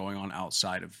things that were going on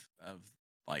outside of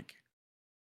like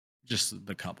just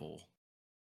the couple.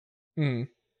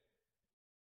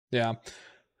 Yeah.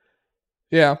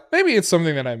 Yeah, maybe it's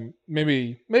something that I'm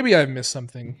maybe I missed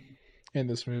something in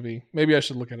this movie. Maybe I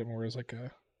should look at it more as like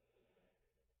a.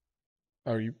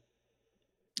 Oh, you?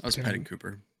 I was petting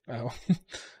Cooper. Oh,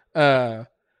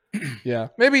 yeah.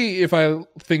 Maybe if I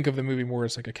think of the movie more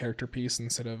as like a character piece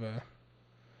instead of a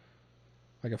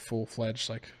full-fledged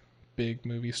like big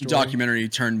movie story, documentary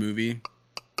turned movie.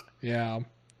 Yeah.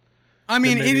 I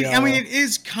mean, it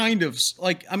is kind of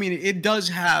like it does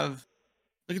have.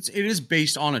 Like it is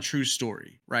based on a true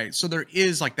story, right? So there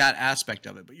is like that aspect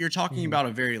of it, but you're talking about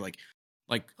a very like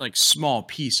small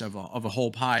piece of a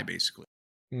whole pie, basically.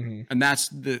 And that's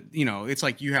it's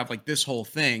like you have like this whole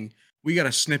thing. We got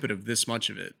a snippet of this much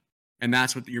of it, and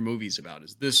that's what your movie's about: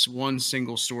 is this one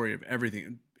single story of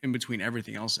everything in between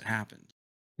everything else that happened.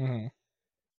 I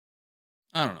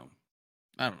don't know.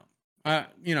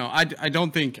 I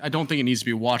don't think it needs to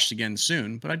be watched again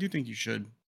soon, but I do think you should.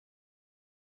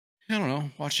 I don't know.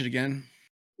 Watch it again.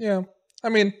 Yeah, I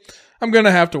mean, I'm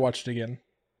gonna have to watch it again.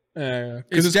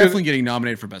 It's definitely getting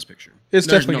nominated for Best Picture. There's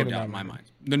definitely no doubt in my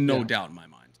mind. No doubt in my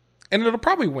mind. And it'll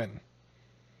probably win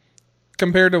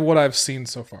compared to what I've seen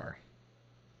so far.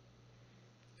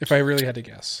 If I really had to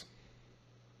guess,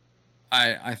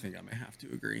 I think I may have to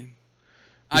agree.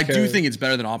 I do think it's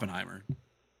better than Oppenheimer.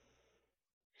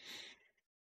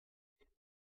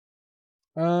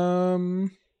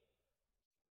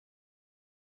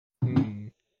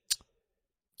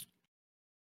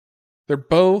 They're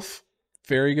both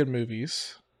very good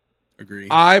movies. Agree.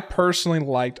 I personally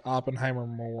liked Oppenheimer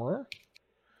more.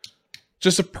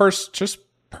 Just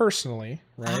personally,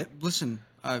 right? Listen,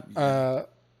 but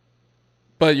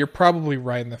you're probably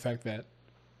right in the fact that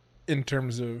in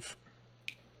terms of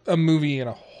a movie as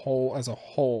a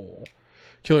whole,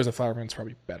 Killers of the Flower Moon is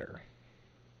probably better.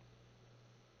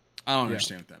 I don't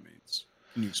understand what that means.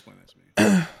 Can you explain that to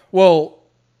me? Well,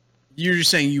 you're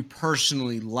just saying you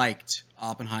personally liked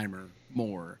Oppenheimer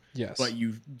more. Yes. But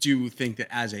you do think that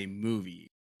as a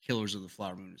movie, Killers of the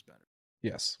Flower Moon is better.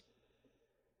 Yes.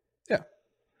 Yeah.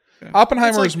 Okay.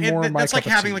 Oppenheimer is more my That's cup like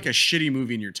of having tea. like a shitty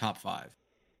movie in your top 5.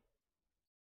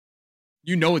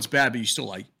 You know it's bad, but you still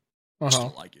like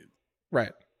it.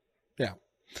 Right.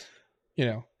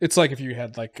 Yeah. It's like if you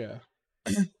had like a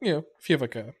if you have if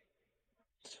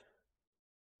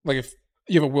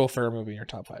you have a Will Ferrell movie in your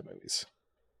top 5 movies.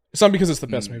 It's not because it's the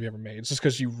best movie ever made. It's just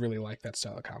because you really like that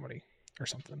style of comedy or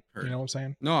something. Heard. You know what I'm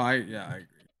saying? No, I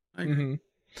agree.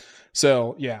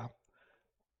 So, yeah.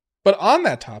 But on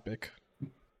that topic,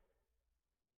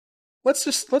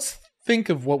 let's think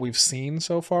of what we've seen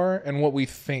so far and what we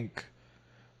think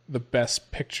the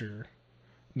best picture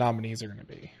nominees are going to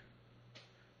be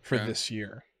for this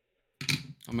year.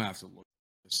 I'm going to have to look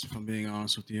at this if I'm being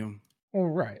honest with you. All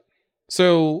right.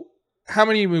 So, how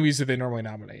many movies do they normally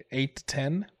nominate? 8 to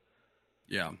 10?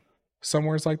 Yeah.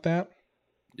 Somewheres like that?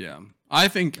 Yeah. I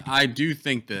do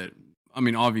think that,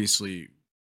 obviously,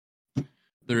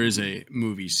 there is a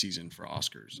movie season for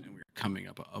Oscars, and we're coming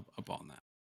up on that.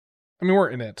 We're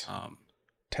in it,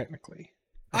 technically.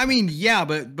 Yeah,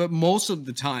 but most of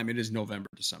the time it is November,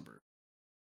 December.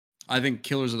 I think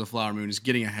Killers of the Flower Moon is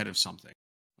getting ahead of something.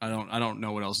 I don't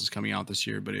know what else is coming out this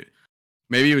year, but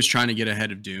maybe it was trying to get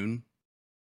ahead of Dune.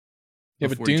 Yeah,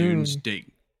 but Dune's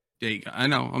date. I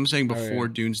know. I'm saying before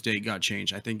Dune's date got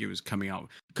changed. I think it was coming out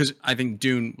because I think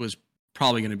Dune was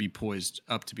probably going to be poised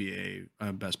up to be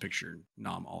a Best Picture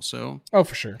nom also. Oh,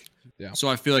 for sure. Yeah. So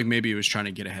I feel like maybe it was trying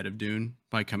to get ahead of Dune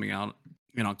by coming out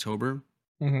in October.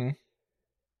 Mm-hmm.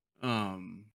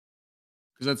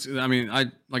 Because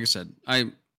like I said,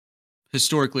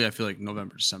 historically I feel like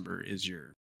November, December is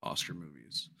your Oscar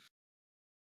movies.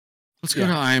 Let's go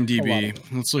to IMDb.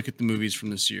 Let's look at the movies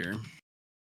from this year.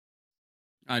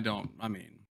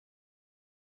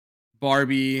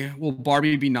 Barbie. Will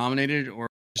Barbie be nominated, or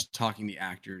just talking the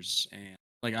actors? And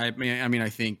I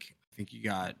think you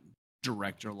got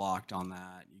director locked on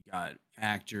that. You got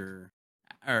actor,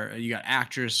 or you got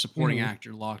actress, supporting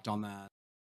actor locked on that.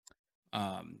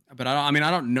 But I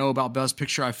don't know about Best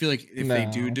Picture. I feel like if they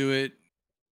No. do it,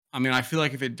 I mean, I feel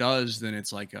like if it does, then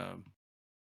it's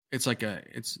it's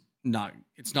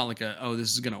not like a, oh,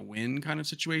 this is gonna win kind of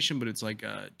situation, but it's like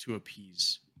to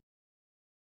appease.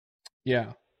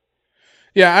 Yeah.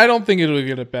 Yeah, I don't think it'll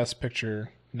get a Best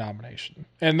Picture nomination.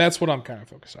 And that's what I'm kind of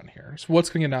focused on here. So what's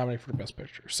going to get nominated for the Best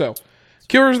Picture? So,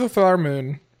 Killers of the Flower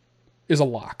Moon is a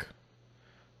lock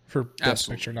for Best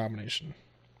Picture nomination.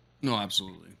 No,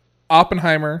 absolutely.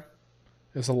 Oppenheimer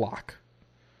is a lock.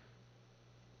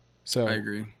 So I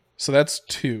agree. So that's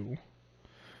 2.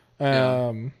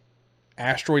 Yeah.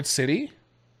 Asteroid City.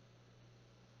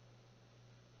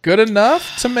 Good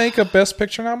enough to make a Best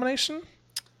Picture nomination?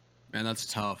 Man, that's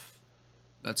tough.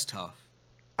 That's tough.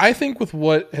 I think with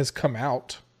what has come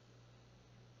out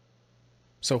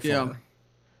so far,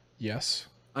 yes.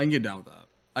 I can get down with that.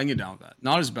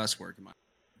 Not his best work, in my,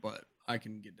 but I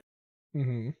can get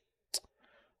down.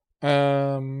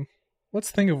 Let's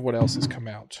think of what else has come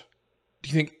out. Do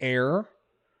you think Air?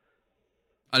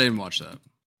 I didn't watch that.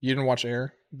 You didn't watch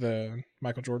Air, the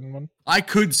Michael Jordan one? I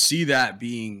could see that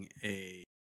being a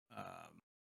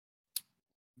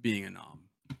nom.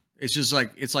 It's just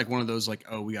like, it's like one of those like,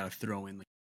 oh, we got to throw in like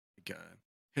a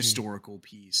historical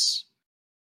piece,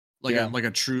 like a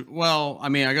true. Well, I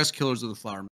mean, I guess Killers of the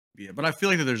Flower Moon would be it, but I feel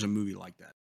like that there's a movie like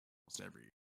that almost every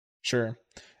year. Sure.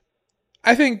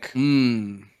 I think.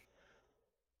 Go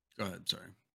ahead. Sorry.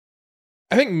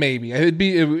 I think maybe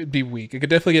it would be weak. It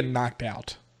could definitely get knocked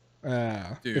out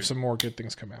if some more good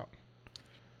things come out.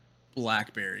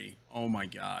 Blackberry. Oh my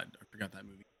god, I forgot that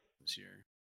movie this year.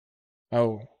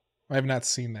 Oh, I have not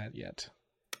seen that yet.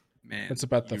 Man, it's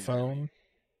about the phone.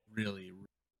 Really,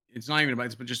 it's not even about.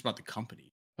 It's just about the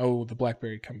company. Oh, the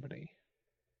BlackBerry company.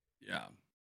 Yeah,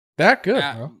 that good,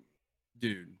 huh?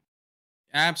 Dude.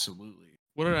 Absolutely.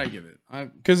 What did I give it?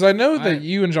 Because I know that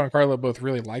you and Giancarlo both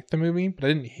really liked the movie, but I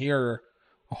didn't hear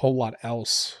a whole lot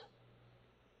else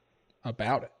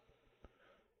about it.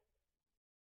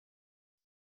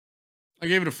 I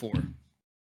gave it a 4.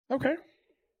 Okay.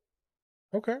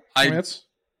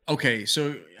 Okay,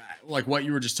 so like what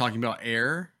you were just talking about,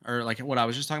 Air, or like what I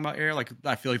was just talking about, Air. Like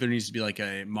I feel like there needs to be like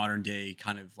a modern day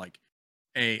kind of like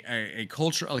a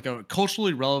culture, like a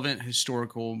culturally relevant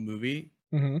historical movie.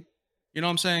 Mm-hmm. You know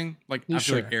what I'm saying? Like I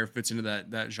feel like Air fits into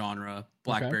that genre.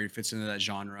 Blackberry fits into that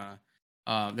genre.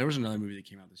 There was another movie that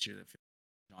came out this year that fit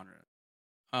that genre.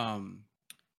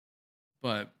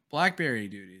 But Blackberry,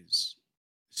 dude, is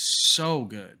so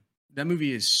good. That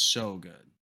movie is so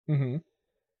good. Mm-hmm.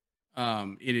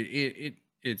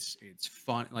 It's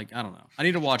fun. Like I don't know. I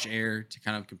need to watch Air to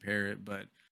kind of compare it, but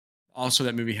also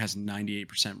that movie has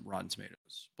 98% Rotten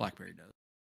Tomatoes. Blackberry does.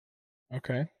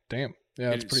 Okay. Damn.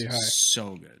 Yeah, it's pretty high.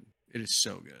 So good. It is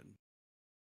so good.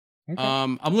 Okay.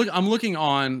 I'm looking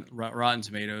on Rotten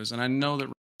Tomatoes, and I know that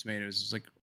Rotten Tomatoes is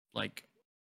like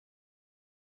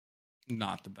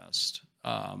not the best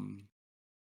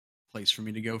place for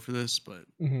me to go for this, but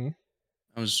I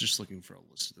was just looking for a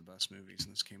list of the best movies,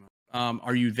 and this came up.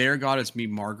 Are You There, God? It's Me,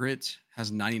 Margaret has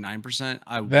 99%.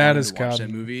 I wanted to watch that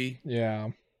movie. Yeah,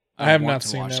 I have not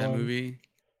seen that movie,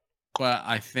 but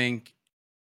I think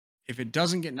if it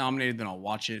doesn't get nominated, then I'll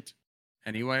watch it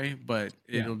anyway. But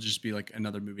it'll just be like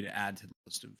another movie to add to the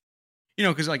list of,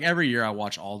 because like every year I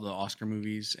watch all the Oscar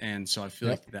movies, and so I feel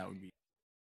like that would be.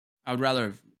 I would rather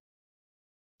have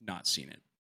not seen it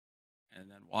and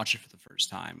then watch it for the first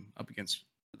time up against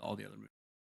all the other movies.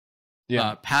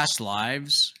 Yeah, Past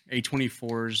Lives,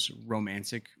 A24's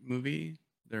romantic movie,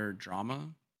 their drama,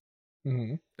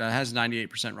 that has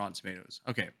 98% Rotten Tomatoes.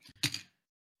 Okay,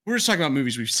 we're just talking about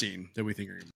movies we've seen that we think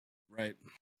are right.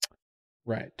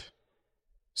 Right.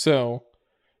 So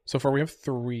far we have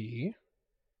 3.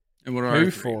 And what are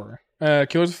maybe 4?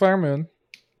 Killers of the Flower Moon,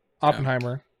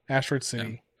 Oppenheimer, Asteroid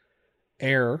City,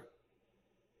 Air,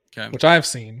 which I've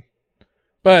seen,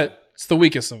 but it's the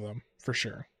weakest of them for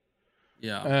sure.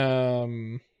 Yeah.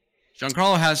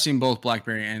 Giancarlo has seen both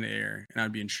Blackberry and Air, and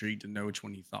I'd be intrigued to know which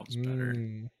one he thought was better.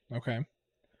 Okay.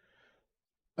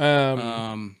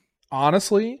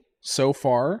 Honestly, so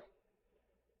far,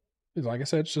 like I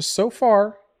said, it's just so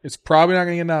far, it's probably not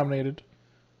going to get nominated.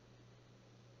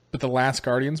 But the last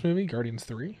Guardians movie, Guardians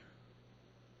 3.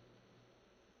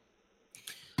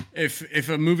 If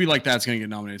a movie like that's going to get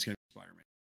nominated, it's going to be Spider-Man.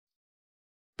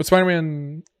 But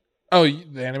Spider-Man... Oh,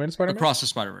 the animated Spider-Man? Across the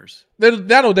Spider-Verse.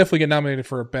 That'll definitely get nominated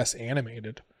for a Best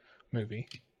Animated movie.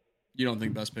 You don't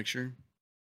think Best Picture?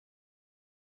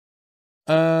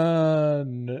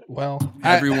 Well...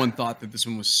 Everyone thought that this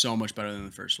one was so much better than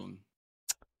the first one.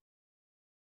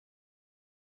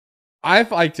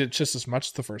 I've liked it just as much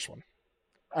as the first one.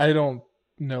 I don't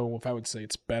know if I would say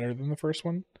it's better than the first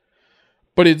one,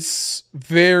 but it's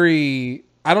very.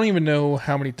 I don't even know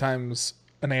how many times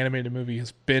an animated movie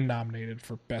has been nominated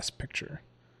for Best Picture.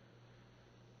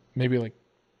 Maybe like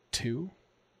 2.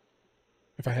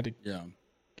 If I had to, Yeah.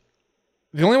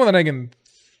 the only one that I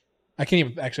can't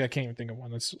even think of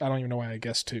one. I don't even know why I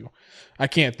guessed 2. I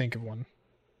can't think of one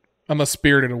unless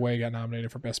Spirited Away got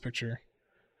nominated for Best Picture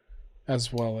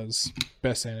as well as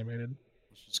Best Animated.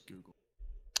 Let's just Google.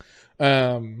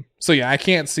 So yeah, I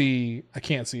can't see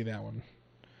that one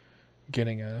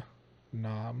getting a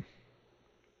nom.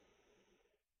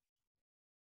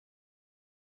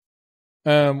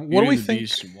 What do we think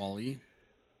Beast, Wall-E.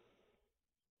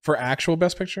 for actual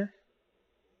Best Picture?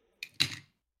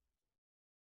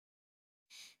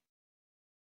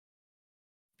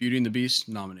 Beauty and the Beast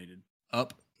nominated.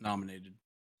 Up nominated.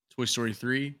 Toy Story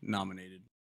 3 nominated.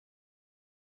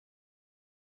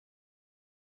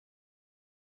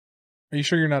 Are you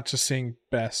sure you're not just seeing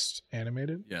Best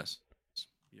Animated? Yes.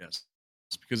 Yes.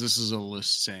 It's because this is a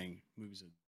list saying movies that.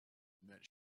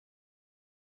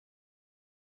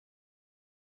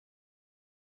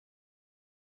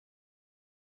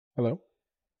 Hello?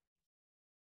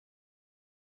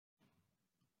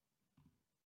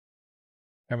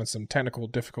 Having some technical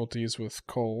difficulties with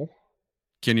Cole.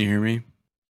 Can you hear me?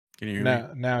 Can you hear me?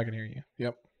 Now I can hear you.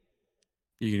 Yep.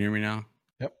 You can hear me now?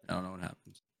 Yep. I don't know what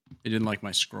happened. It didn't like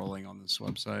my scrolling on this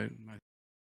website.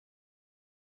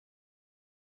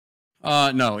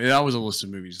 No, that was a list of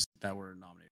movies that were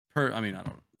nominated.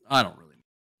 I don't really.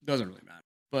 It doesn't really matter.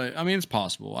 But I mean, it's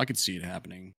possible. I could see it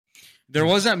happening. There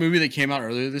was that movie that came out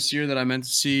earlier this year that I meant to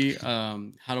see,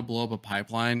 How to Blow Up a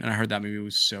Pipeline, and I heard that movie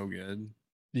was so good.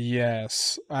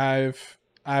 Yes, I've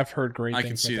heard great I things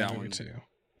can see about that movie one too.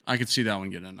 I could see that one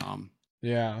getting a nom.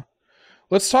 Yeah.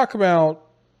 Let's talk about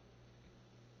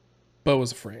Beau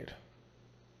Was Afraid.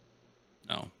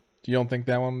 No. You don't think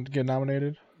that one would get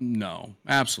nominated? No,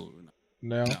 absolutely not.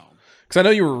 No. No. Because I know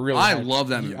you were really. I love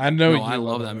that movie. I know I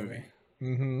love that movie.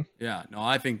 Mm-hmm. Yeah. No,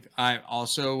 I think I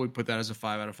also would put that as a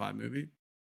 5 out of 5 movie.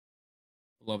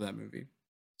 Love that movie.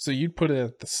 So you'd put it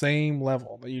at the same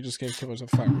level that you just gave Killers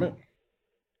of the Flower Moon.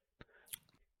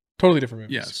 Totally different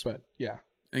movies. Yes. But yeah.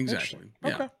 Exactly.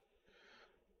 Yeah. Okay.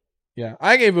 Yeah.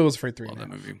 I gave Beau Was Afraid 3. Love that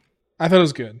movie. I thought it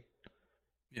was good.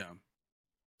 Yeah.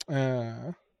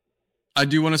 I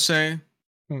do want to say,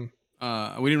 we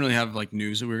didn't really have like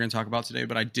news that we were going to talk about today,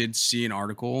 but I did see an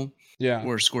article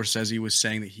where Scorsese was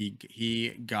saying that he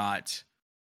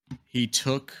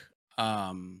took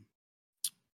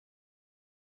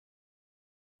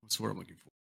what's the word I'm looking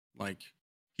for? Like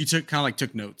he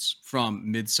took notes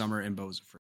from Midsummer and Beau Was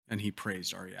Afraid, and he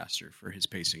praised Ari Aster for his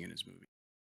pacing in his movie.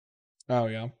 Oh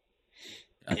yeah.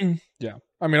 Yeah.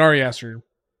 I mean Ari Aster,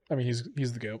 he's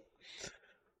the GOAT.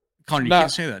 Connor, you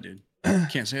can't say that, dude. You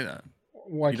can't say that.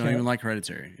 Why you don't even like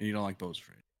Hereditary, and you don't like Beau Was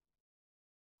Afraid.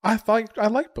 I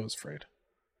like Beau Was Afraid,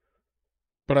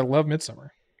 but I love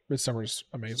Midsummer. Midsummer's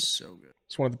amazing. So good.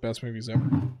 It's one of the best movies ever.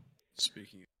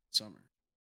 Speaking of summer,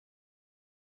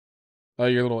 oh,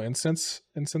 your little incense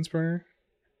burner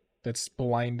that's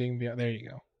blinding the. There you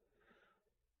go.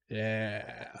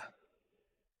 Yeah.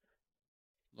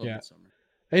 Love Midsummer.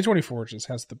 A24 just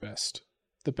has the best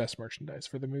merchandise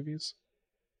for the movies,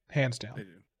 hands down. They do.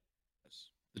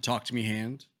 The Talk to Me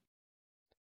hand,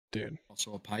 dude.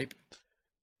 Also a pipe.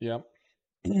 Yep.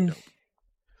 Dope.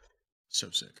 So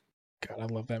sick. God, I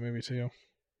love that movie too.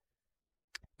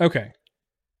 Okay.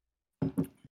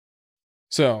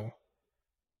 So,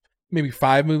 maybe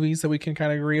 5 movies that we can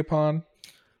kind of agree upon.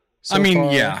 So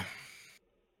yeah.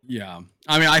 Yeah.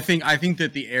 I mean, I think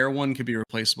that the Air one could be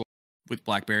replaceable with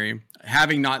Blackberry.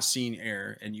 Having not seen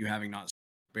Air and you having not seen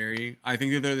Blackberry, I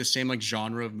think that they're the same like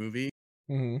genre of movie.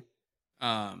 Mm-hmm.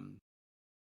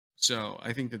 So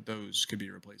I think that those could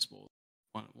be replaceable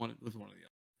with one of the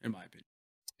other, in my opinion.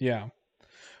 Yeah.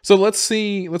 So let's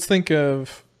think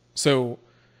of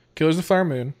Killers of the Flower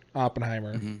Moon,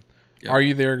 Oppenheimer, Are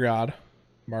You There, God,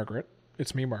 Margaret,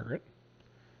 It's Me, Margaret,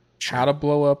 sure. How to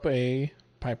Blow Up a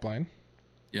Pipeline,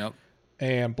 yep,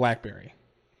 and Blackberry.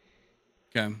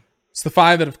 Okay. It's the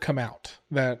 5 that have come out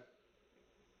that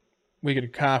we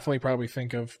could confidently probably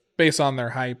think of based on their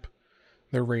hype,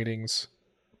 their ratings,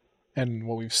 and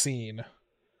what we've seen.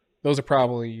 Those are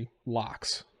probably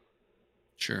locks.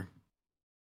 Sure.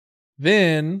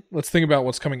 Then let's think about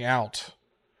what's coming out.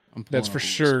 That's for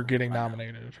sure getting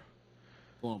nominated.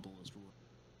 Pulling up a list.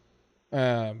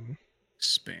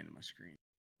 Expanding my screen.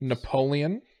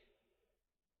 Napoleon.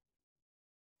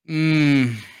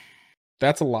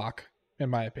 That's a lock, in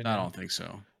my opinion. I don't think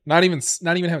so. Not even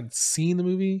having seen the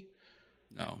movie.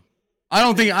 No.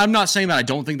 I'm not saying that I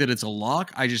don't think that it's a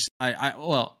lock.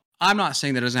 I'm not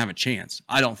saying that it doesn't have a chance.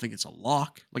 I don't think it's a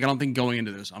lock. Like, I don't think going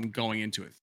into this, I'm going into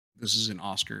it. This is an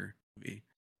Oscar movie.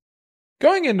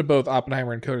 Going into both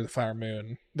Oppenheimer and Killer of the Flower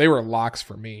Moon, they were locks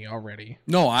for me already.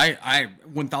 No, I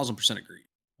 1000% agree.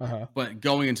 Uh-huh. But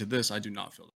going into this, I do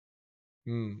not feel it.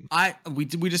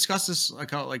 We discussed this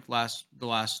like the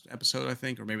last episode, I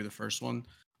think, or maybe the first one.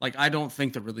 Like, I don't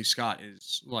think that Ridley Scott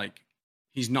is like,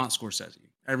 he's not Scorsese.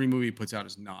 Every movie he puts out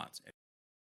is not a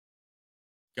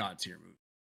god tier movie.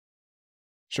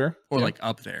 Sure. Or like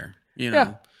up there, you know.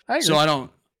 Yeah, I agree. So I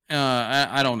don't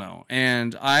know.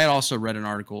 And I had also read an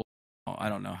article. I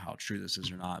don't know how true this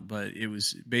is or not, but it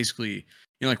was basically, you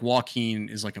know, like Joaquin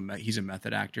is like he's a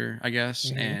method actor, I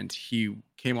guess, and he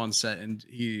came on set and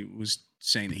he was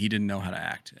saying that he didn't know how to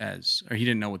act or he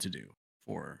didn't know what to do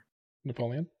for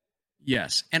Napoleon.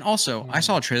 Yes, and also I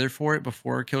saw a trailer for it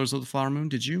before Killers of the Flower Moon.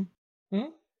 Did you?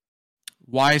 Mm-hmm.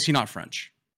 Why is he not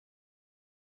French?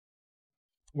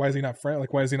 Why is he not French?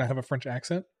 Like, why does he not have a French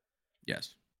accent?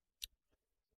 Yes.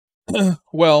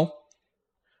 Well,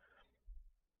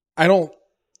 I don't.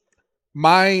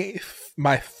 My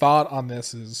thought on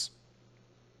this is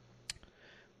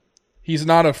he's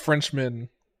not a Frenchman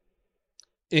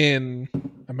in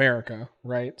America,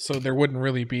 right? So there wouldn't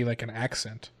really be like an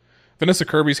accent. Vanessa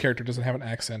Kirby's character doesn't have an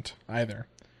accent either.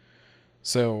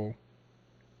 So,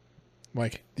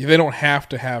 like, they don't have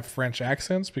to have French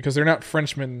accents because they're not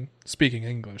Frenchmen speaking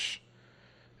English.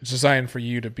 It's designed for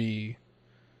you to be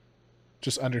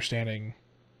just understanding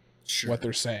what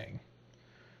they're saying.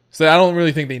 So I don't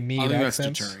really think they need accents.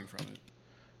 That's deterring from it.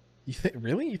 You think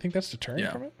really? You think that's deterring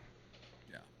from it?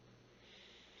 Yeah.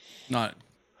 Not.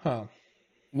 Huh.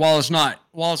 While it's not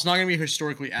going to be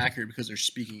historically accurate because they're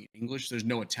speaking English, there's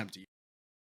no attempt to use it.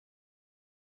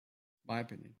 My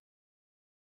opinion.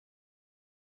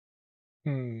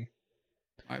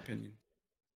 My opinion.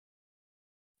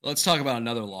 Let's talk about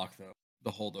another lock, though.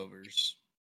 The Holdovers.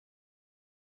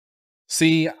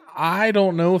 See, I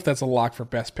don't know if that's a lock for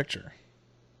Best Picture.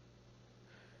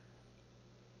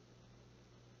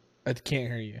 I can't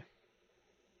hear you.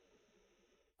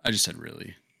 I just said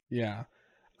really. Yeah.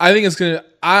 I think it's gonna.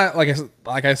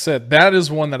 Like I said, that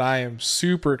is one that I am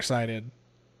super excited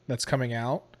that's coming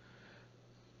out,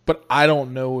 but I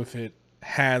don't know if it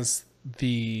has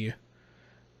the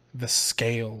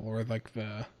scale or like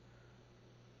the.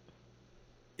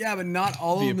 Yeah, but not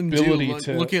all of them do.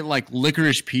 Look at like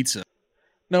Licorice Pizza.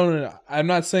 No. I'm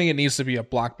not saying it needs to be a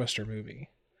blockbuster movie,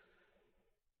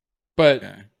 but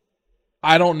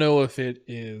I don't know if it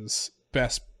is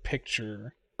Best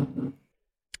Picture.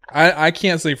 I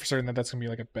can't say for certain that that's gonna be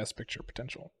like a Best Picture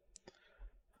potential.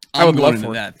 I would love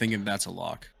for that, thinking that's a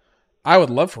lock. I would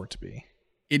love for it to be.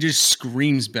 It just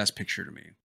screams Best Picture to me,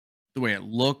 the way it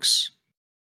looks.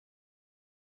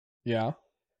 Yeah.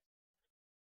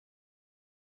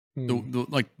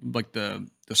 The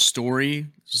story,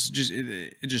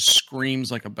 it just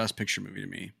screams like a Best Picture movie to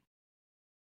me.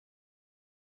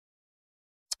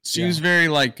 Seems very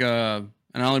like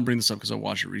and I only bring this up because I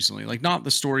watched it recently. Like, not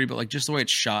the story, but like just the way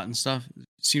it's shot and stuff. It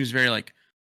seems very like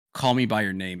Call Me by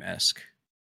Your Name-esque.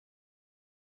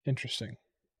 Interesting.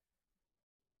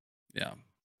 Yeah.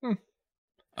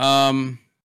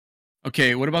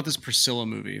 Okay, what about this Priscilla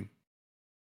movie?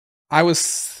 I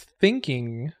was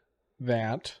thinking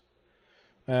that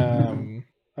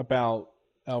about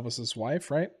Elvis's wife,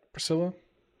 right? Priscilla?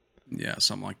 Yeah,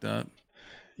 something like that.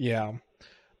 Yeah.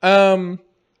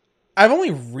 I've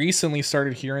only recently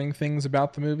started hearing things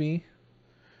about the movie,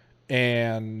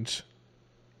 and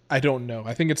I don't know.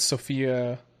 I think it's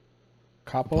Sofia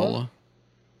Coppola.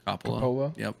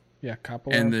 Coppola. Yep. Yeah,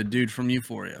 Coppola. And the dude from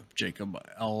Euphoria, Jacob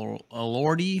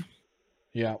Elordi.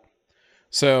 Yeah.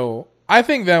 So I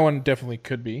think that one definitely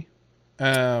could be.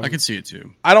 I could see it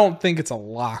too. I don't think it's a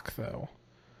lock though.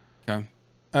 Okay.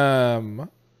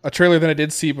 A trailer that I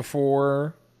did see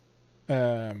before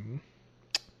Killers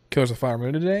of the Flower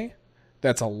Moon today,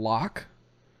 that's a lock.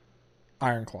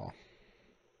 Ironclaw.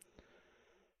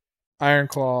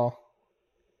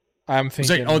 I'm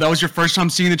thinking. That was your first time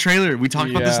seeing the trailer. We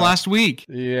talked about this last week.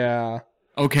 Yeah.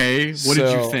 Okay. What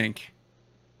did you think?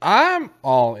 I'm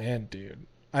all in, dude.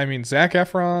 I mean, Zac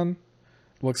Efron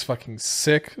looks fucking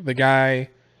sick. The guy,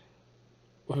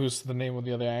 who's the name of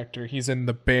the other actor? He's in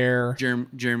The Bear.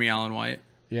 Jeremy Allen White.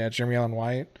 Yeah, Jeremy Allen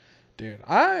White. Dude,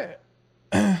 that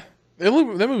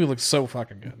movie looks so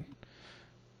fucking good.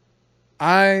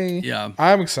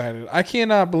 I'm excited. I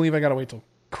cannot believe I gotta wait till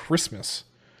Christmas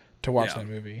to watch that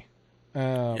movie.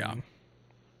 But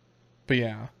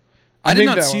yeah, I did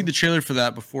not see the trailer for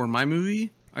that before my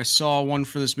movie. I saw one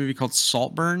for this movie called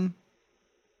Saltburn.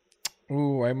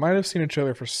 Ooh, I might have seen a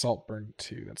trailer for Saltburn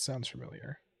 2. That sounds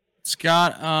familiar. It's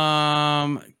got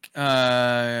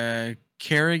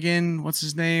Kerrigan, what's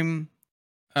his name?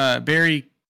 Barry.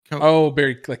 Oh,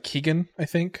 Barry like Keegan, I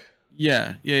think.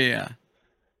 Yeah.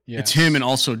 It's him and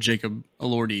also Jacob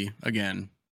Elordi again.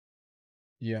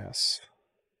 Yes.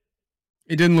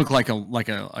 It didn't look like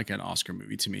an Oscar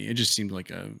movie to me. It just seemed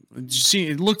like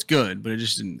it looked good, but it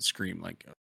just didn't scream like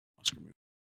an Oscar movie.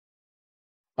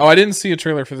 Oh, I didn't see a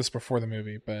trailer for this before the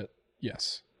movie, but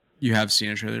yes. You have seen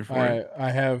a trailer for it?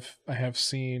 I have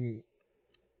seen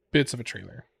bits of a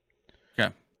trailer.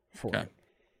 Okay. For it.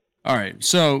 All right.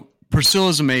 So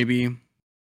Priscilla's a maybe.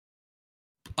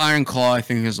 Iron Claw, I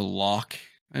think, is a lock,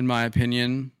 in my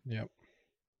opinion. Yep.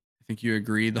 I think you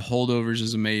agree. The Holdovers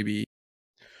is a maybe.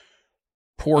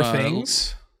 Poor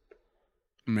Things.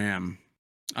 Man,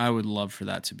 I would love for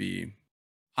that to be.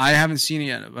 I haven't seen it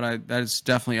yet, but that's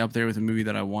definitely up there with a movie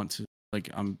that I want to like.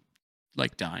 I'm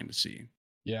like dying to see.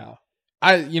 Yeah,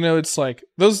 it's like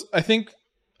those. I think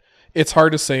it's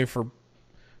hard to say for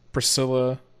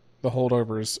Priscilla, The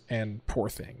Holdovers, and Poor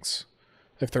Things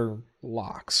if they're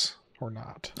locks or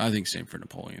not. I think same for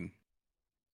Napoleon.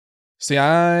 See,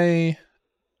 I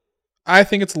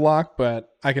think it's a lock,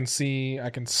 but I can see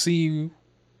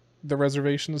the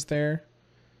reservations there.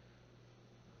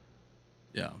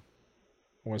 Yeah.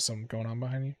 Was something going on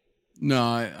behind you? No,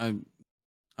 I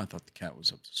thought the cat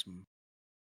was up to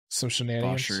some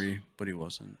shenanigans, debauchery, but he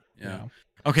wasn't. Yeah. No.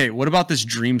 Okay, what about this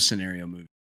Dream Scenario movie?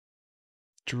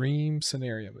 Dream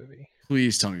Scenario movie.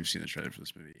 Please tell me you've seen the trailer for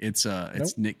this movie. It's Nope.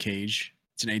 Nick Cage.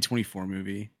 It's an A24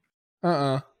 movie.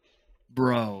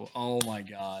 Bro, oh my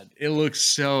god, it looks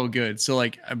so good. So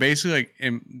like, basically, like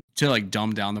to like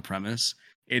dumb down the premise,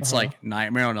 it's like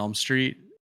Nightmare on Elm Street,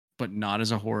 but not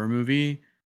as a horror movie.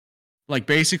 Like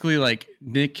basically, like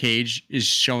Nick Cage is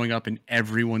showing up in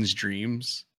everyone's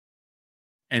dreams,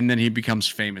 and then he becomes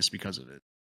famous because of it.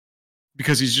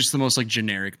 Because he's just the most like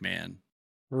generic man.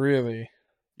 Really?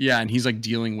 Yeah, and he's like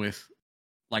dealing with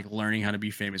like learning how to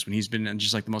be famous when he's been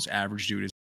just like the most average dude in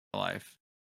his life.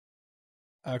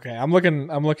 Okay, I'm looking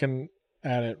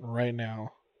at it right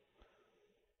now.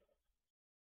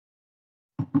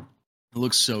 It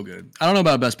looks so good. I don't know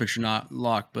about Best Picture not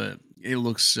lock, but it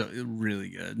looks so really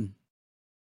good.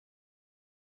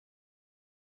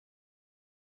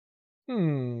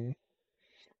 Dude,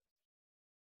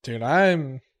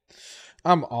 I'm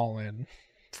all in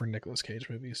for Nicolas Cage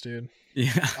movies, dude.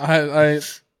 Yeah.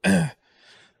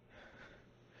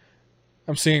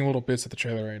 I'm seeing little bits of the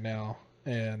trailer right now,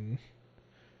 and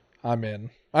I'm in.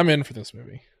 I'm in for this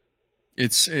movie.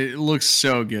 It looks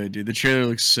so good, dude. The trailer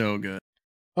looks so good.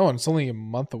 Oh, and it's only a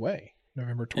month away.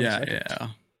 November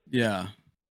 22nd. Yeah.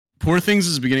 Poor Things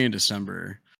is beginning of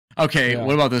December. Okay,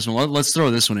 What about this one? Let's throw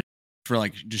this one in for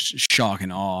like just shock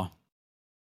and awe.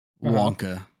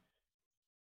 Wonka.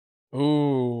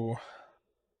 Ooh.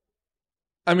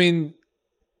 I mean,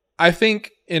 I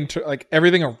think like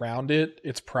everything around it,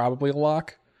 it's probably a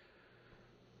lock.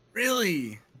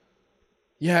 Really?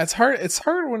 Yeah, it's hard. It's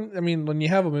hard when you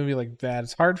have a movie like that.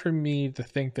 It's hard for me to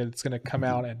think that it's going to come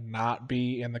out and not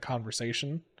be in the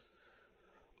conversation.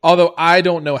 Although I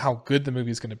don't know how good the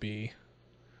movie is going to be.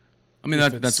 I mean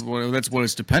that's what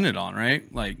it's dependent on,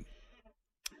 right? Like,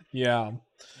 yeah,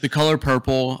 The Color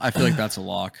Purple. I feel like that's a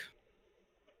lock.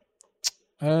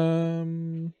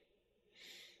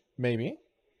 Maybe.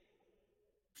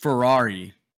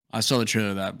 Ferrari. I saw the trailer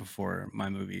of that before my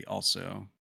movie. Also,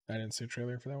 I didn't see a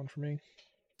trailer for that one for me.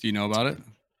 Do you know about it?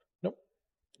 Nope.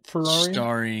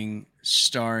 Ferrari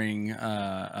starring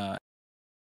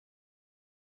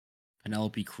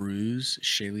Penelope Cruz,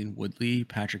 Shailene Woodley,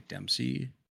 Patrick Dempsey.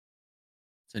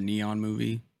 It's a neon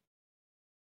movie.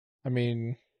 I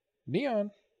mean, neon.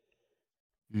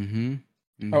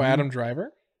 Mm-hmm. Oh, Adam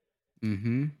Driver.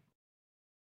 Mm-hmm.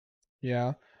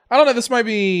 Yeah, I don't know. This might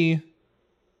be.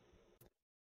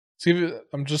 See,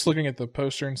 I'm just looking at the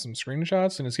poster and some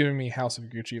screenshots, and it's giving me House of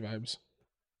Gucci vibes.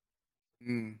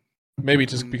 Maybe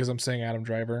just because I'm saying Adam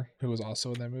Driver, who was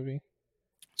also in that movie.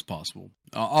 It's possible.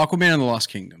 Aquaman and the Lost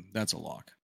Kingdom. That's a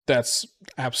lock. That's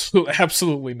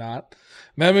absolutely not.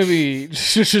 That movie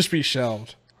should just be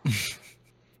shelved.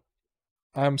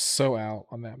 I'm so out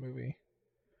on that movie.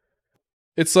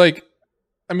 It's like,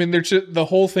 I mean, the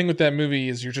whole thing with that movie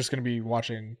is you're just going to be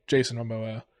watching Jason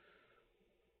Momoa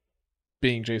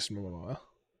being Jason Momoa,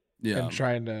 and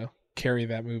trying to carry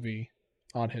that movie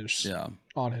on his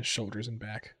shoulders and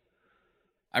back.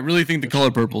 I really think The Color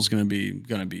Purple is gonna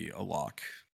be a lock.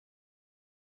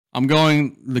 I'm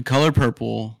going The Color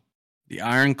Purple, The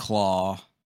Iron Claw.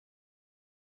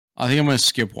 I think I'm gonna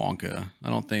skip Wonka. I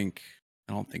don't think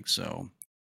so.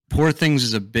 Poor Things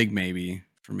is a big maybe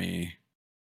for me.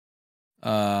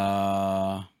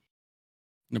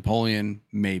 Napoleon,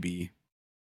 maybe.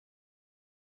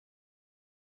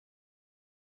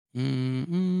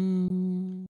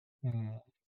 Mm-mm.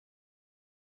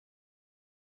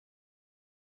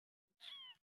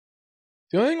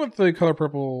 The only thing with The Color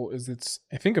Purple is it's,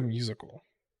 I think, a musical.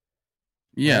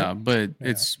 Yeah, Right? but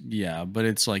Yeah.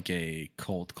 it's like a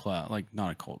cult like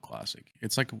not a cult classic.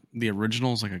 It's like the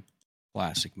original is like a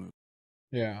classic movie.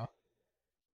 Yeah.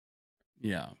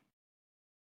 Yeah.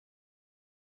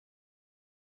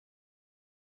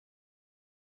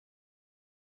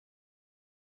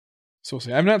 So we'll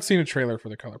see. I've not seen a trailer for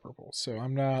The Color Purple, so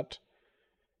I'm not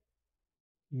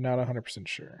 100%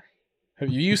 sure. Have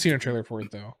you seen a trailer for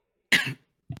it though?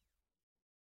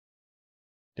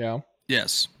 Yeah.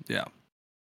 Yes. Yeah.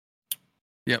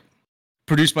 Yep.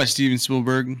 Produced by Steven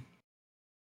Spielberg.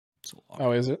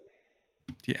 Oh, is it?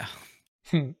 Yeah.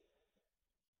 Hmm.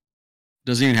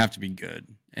 Doesn't even have to be good,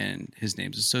 and his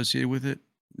name's associated with it.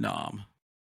 Nom.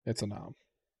 It's a nom.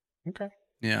 Okay.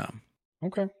 Yeah.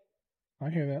 Okay. I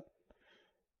hear that.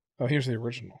 Oh, here's the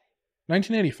original.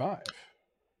 1985.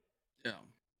 Yeah.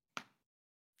 How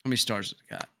many stars has it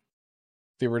got?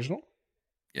 The original?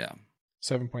 Yeah.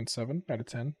 7.7 out of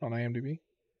 10 on IMDb.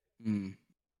 Mm.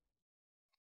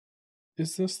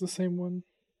 Is this the same one?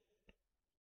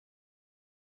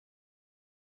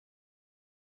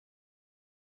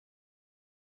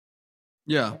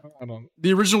 Yeah. I don't.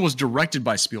 The original was directed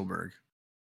by Spielberg.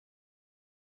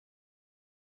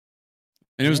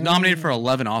 And it was nominated for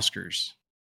 11 Oscars.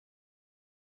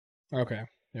 Okay.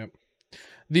 Yep.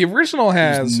 The original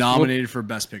has It was nominated for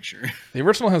Best Picture. The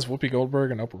original has Whoopi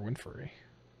Goldberg and Oprah Winfrey.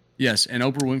 Yes, and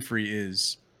Oprah Winfrey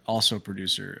is also a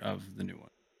producer of the new one.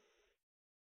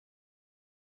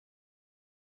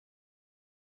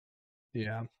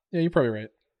 Yeah. Yeah, you're probably right.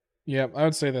 Yeah, I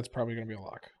would say that's probably going to be a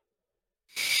lock.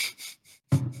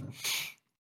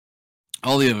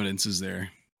 All the evidence is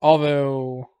there.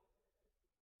 Although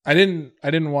I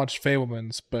didn't watch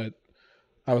Fablemans, but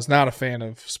I was not a fan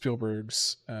of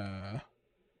Spielberg's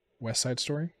West Side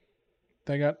Story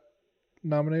that got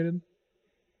nominated.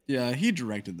 Yeah, he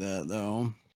directed that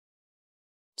though.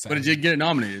 Same. But it did get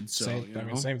nominated, so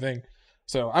same thing.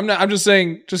 So I'm just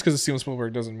saying, just because it's Steven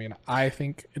Spielberg doesn't mean I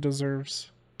think it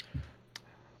deserves.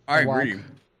 I agree,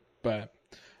 but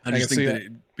I just think that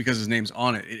because his name's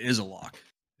on it, it is a lock.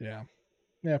 Yeah,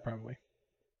 yeah, probably.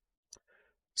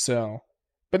 So,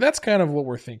 but that's kind of what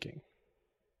we're thinking.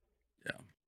 Yeah.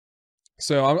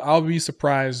 So I'll be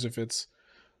surprised if it's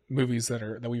movies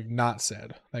that we've not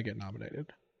said that get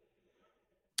nominated.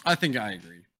 I think I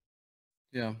agree.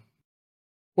 Yeah.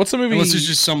 What's a movie? Unless it's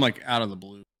just some like out of the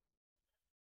blue.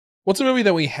 What's a movie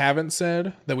that we haven't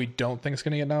said that we don't think is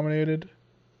going to get nominated?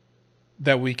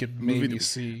 That we could maybe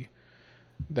see,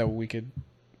 that we could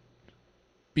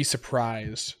be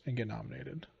surprised and get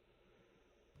nominated.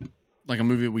 Like a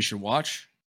movie that we should watch?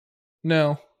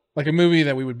 No, like a movie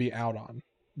that we would be out on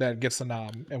that gets the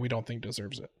nom and we don't think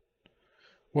deserves it.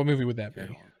 What movie would that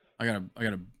be? I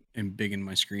gotta embiggen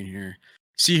my screen here.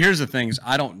 See, here's the things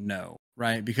I don't know,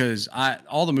 right? Because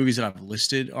all the movies that I've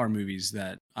listed are movies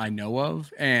that I know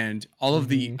of, and all of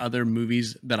the other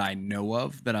movies that I know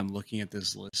of that I'm looking at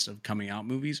this list of coming out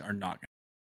movies are not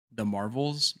the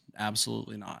Marvels,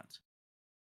 absolutely not.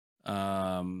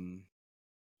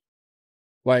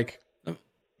 Like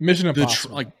Mission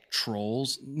Impossible, like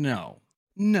Trolls, no.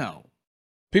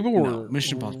 People were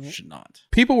Mission Impossible should not.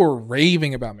 People were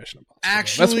raving about Mission Impossible.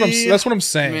 Actually, that's what I'm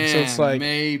saying. Man, so it's like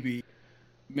maybe,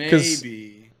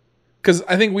 because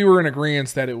I think we were in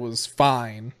agreement that it was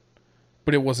fine,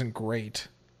 but it wasn't great.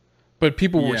 But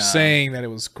people were saying that it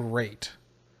was great.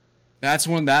 That's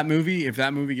when that movie, if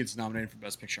that movie gets nominated for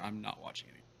Best Picture, I'm not watching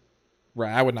it.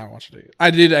 Right, I would not watch it. I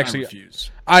did actually. I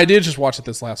refuse. I did just watch it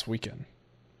this last weekend.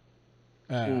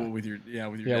 With your dad.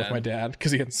 With my dad,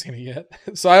 because he hadn't seen it yet.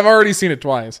 So I've already seen it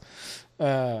twice.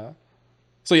 So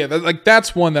yeah,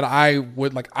 that's one that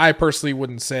I personally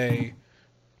wouldn't say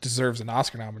deserves an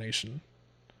Oscar nomination.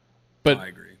 But I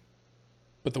agree.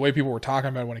 But the way people were talking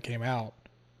about it when it came out,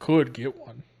 could get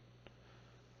one.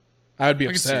 I would be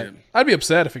upset. I'd be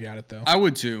upset if it got it though. I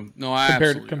would too. No,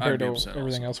 compared to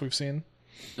everything else we've seen.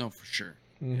 No, for sure.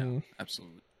 Mm-hmm. Yeah,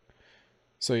 absolutely.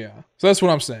 So yeah, so that's what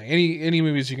I'm saying. Any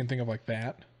movies you can think of like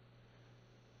that.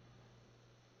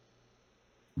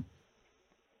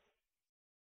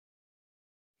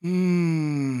 I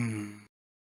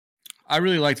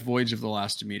really liked Voyage of the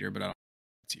Last Demeter, but I don't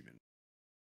think it's even.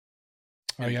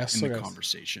 Oh yeah, in the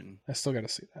conversation. I still got to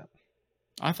see that.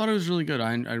 I thought it was really good.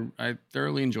 I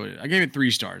thoroughly enjoyed it. I gave it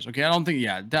 3 stars. Okay, I don't think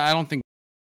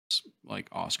it's like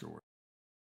Oscar worthy.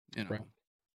 You know. Right.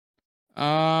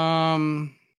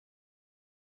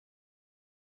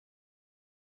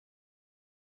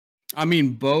 I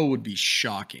mean, Bo would be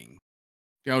shocking.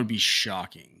 That would be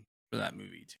shocking for that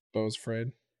movie too. Bo's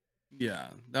afraid. Yeah,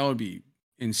 that would be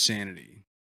insanity.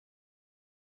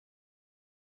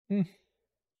 Man,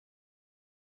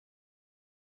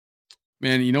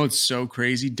 you know what's so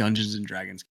crazy? Dungeons and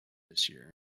Dragons this year.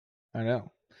 I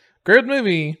know. Great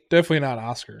movie. Definitely not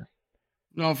Oscar.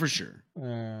 No, for sure.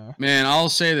 Man, I'll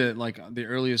say that like the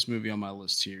earliest movie on my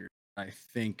list here, I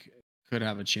think could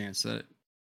have a chance that.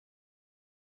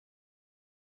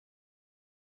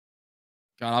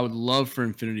 God, I would love for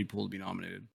Infinity Pool to be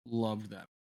nominated. Loved that.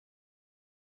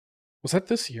 Was that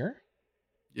this year?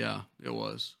 Yeah, it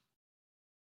was.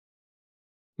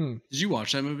 Did you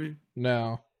watch that movie?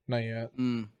 No, not yet.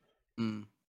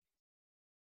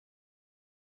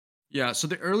 Yeah, so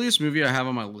the earliest movie I have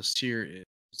on my list here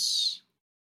is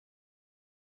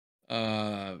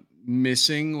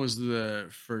Missing was the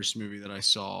first movie that I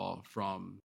saw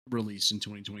from release in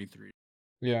 2023.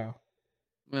 Yeah.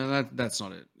 Well, that's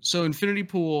not it. So Infinity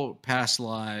Pool, Past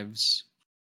Lives,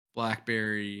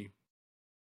 Blackberry.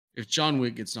 If John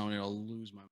Wick gets nominated, I'll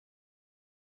lose my.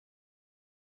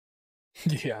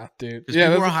 Yeah, dude. Because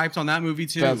people are hyped on that movie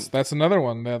too. That's another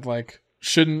one that like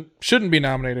shouldn't be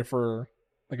nominated for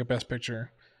like a Best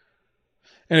Picture.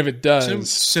 And if it does,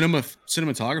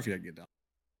 cinematography, I'd get down.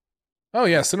 Oh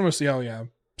yeah,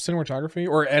 cinematography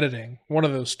or editing, one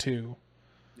of those two.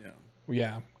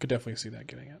 Yeah, could definitely see that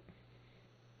getting it.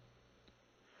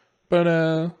 But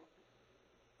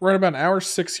we're at about an hour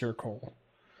 6 here, Cole.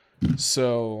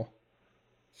 So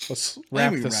let's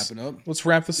wrap this. Wrap it up. Let's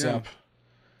wrap this up.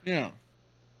 Yeah.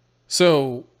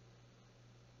 So,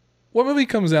 what movie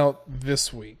comes out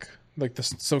this week? Like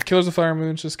this. So, Killers of the Flower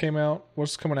Moon just came out.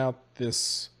 What's coming out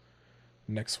this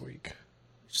next week?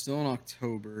 Still in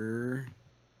October.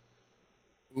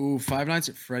 Ooh, Five Nights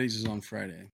at Freddy's is on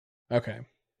Friday. Okay.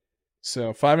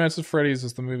 So, Five Nights at Freddy's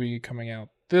is the movie coming out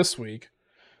this week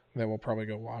that we'll probably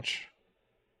go watch.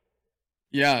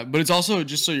 Yeah, but it's also,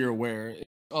 just so you're aware, it's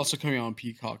also coming out on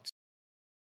Peacock.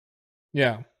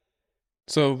 Yeah.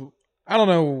 So, I don't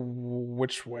know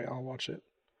which way I'll watch it.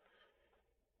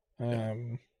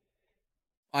 I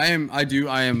am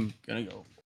gonna go.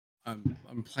 I'm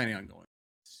planning on going to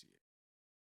see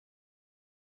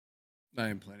it. I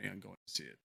am planning on going to see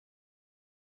it.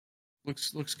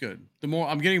 Looks good.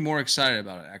 I'm getting more excited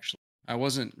about it, actually. I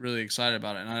wasn't really excited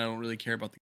about it, and I don't really care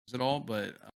about the games at all,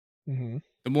 but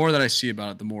the more that I see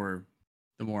about it, the more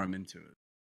I'm into it.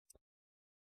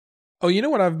 Oh, you know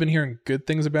what I've been hearing good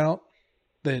things about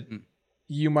that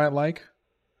you might like?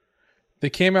 They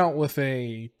came out with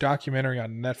a documentary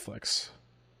on Netflix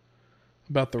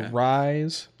about the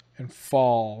rise and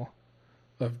fall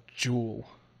of Juul.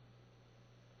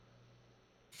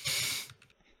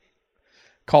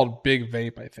 Called Big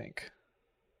Vape, I think.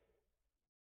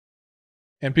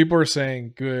 And people are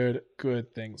saying good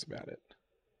things about it.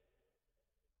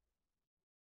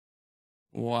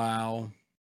 Wow.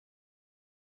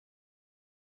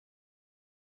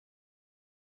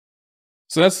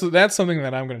 So that's something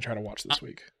that I'm going to try to watch this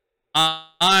week.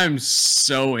 I'm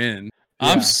so in. Yeah.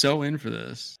 I'm so in for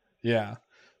this. Yeah.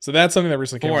 So that's something that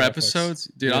recently came out. 4 episodes?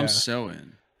 Dude, yeah. I'm so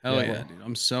in. Hell yeah, dude.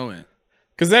 I'm so in.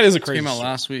 Because that is a crazy came out story.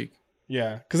 last week.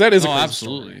 Yeah. Because that is a crazy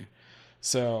absolutely. Story.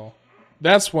 So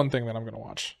that's one thing that I'm going to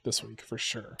watch this week for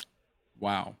sure.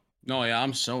 Wow. No, yeah,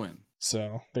 I'm so in.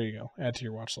 So there you go. Add to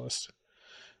your watch list.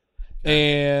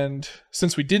 And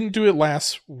since we didn't do it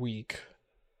last week,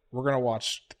 we're going to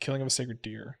watch The Killing of a Sacred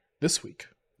Deer this week.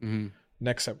 Mm-hmm.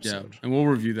 Next episode. Yeah, and we'll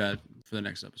review that for the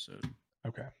next episode.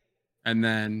 Okay. And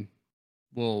then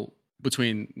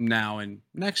between now and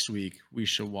next week, we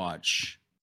shall watch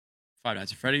Five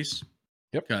Nights at Freddy's.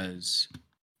 Yep. Because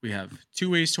we have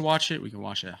 2 ways to watch it. We can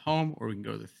watch it at home or we can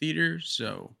go to the theater.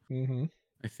 So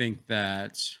I think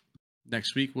that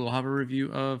next week we'll have a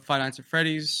review of Five Nights at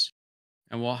Freddy's.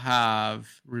 And we'll have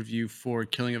review for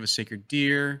Killing of a Sacred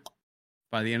Deer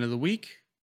by the end of the week.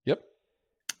 Yep.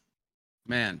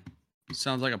 Man,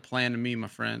 sounds like a plan to me, my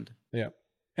friend. Yeah.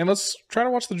 And let's try to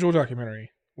watch the Juul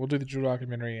documentary. We'll do the Juul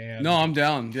documentary. And no, I'm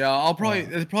down. Yeah, it'll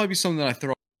probably be something that I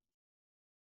throw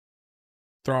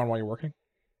on while you're working.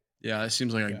 Yeah, it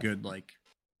seems like a good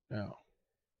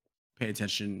pay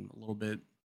attention a little bit,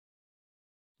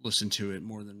 listen to it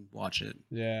more than watch it.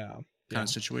 Yeah. Kind of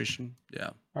situation. Yeah.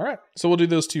 All right. So we'll do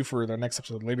those 2 for the next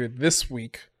episode later this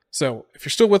week. So if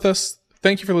you're still with us,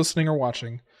 thank you for listening or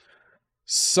watching.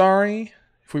 Sorry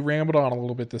if we rambled on a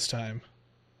little bit this time.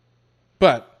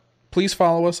 But please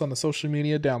follow us on the social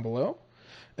media down below.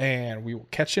 And we will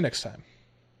catch you next time.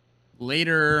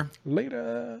 Later.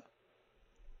 Later.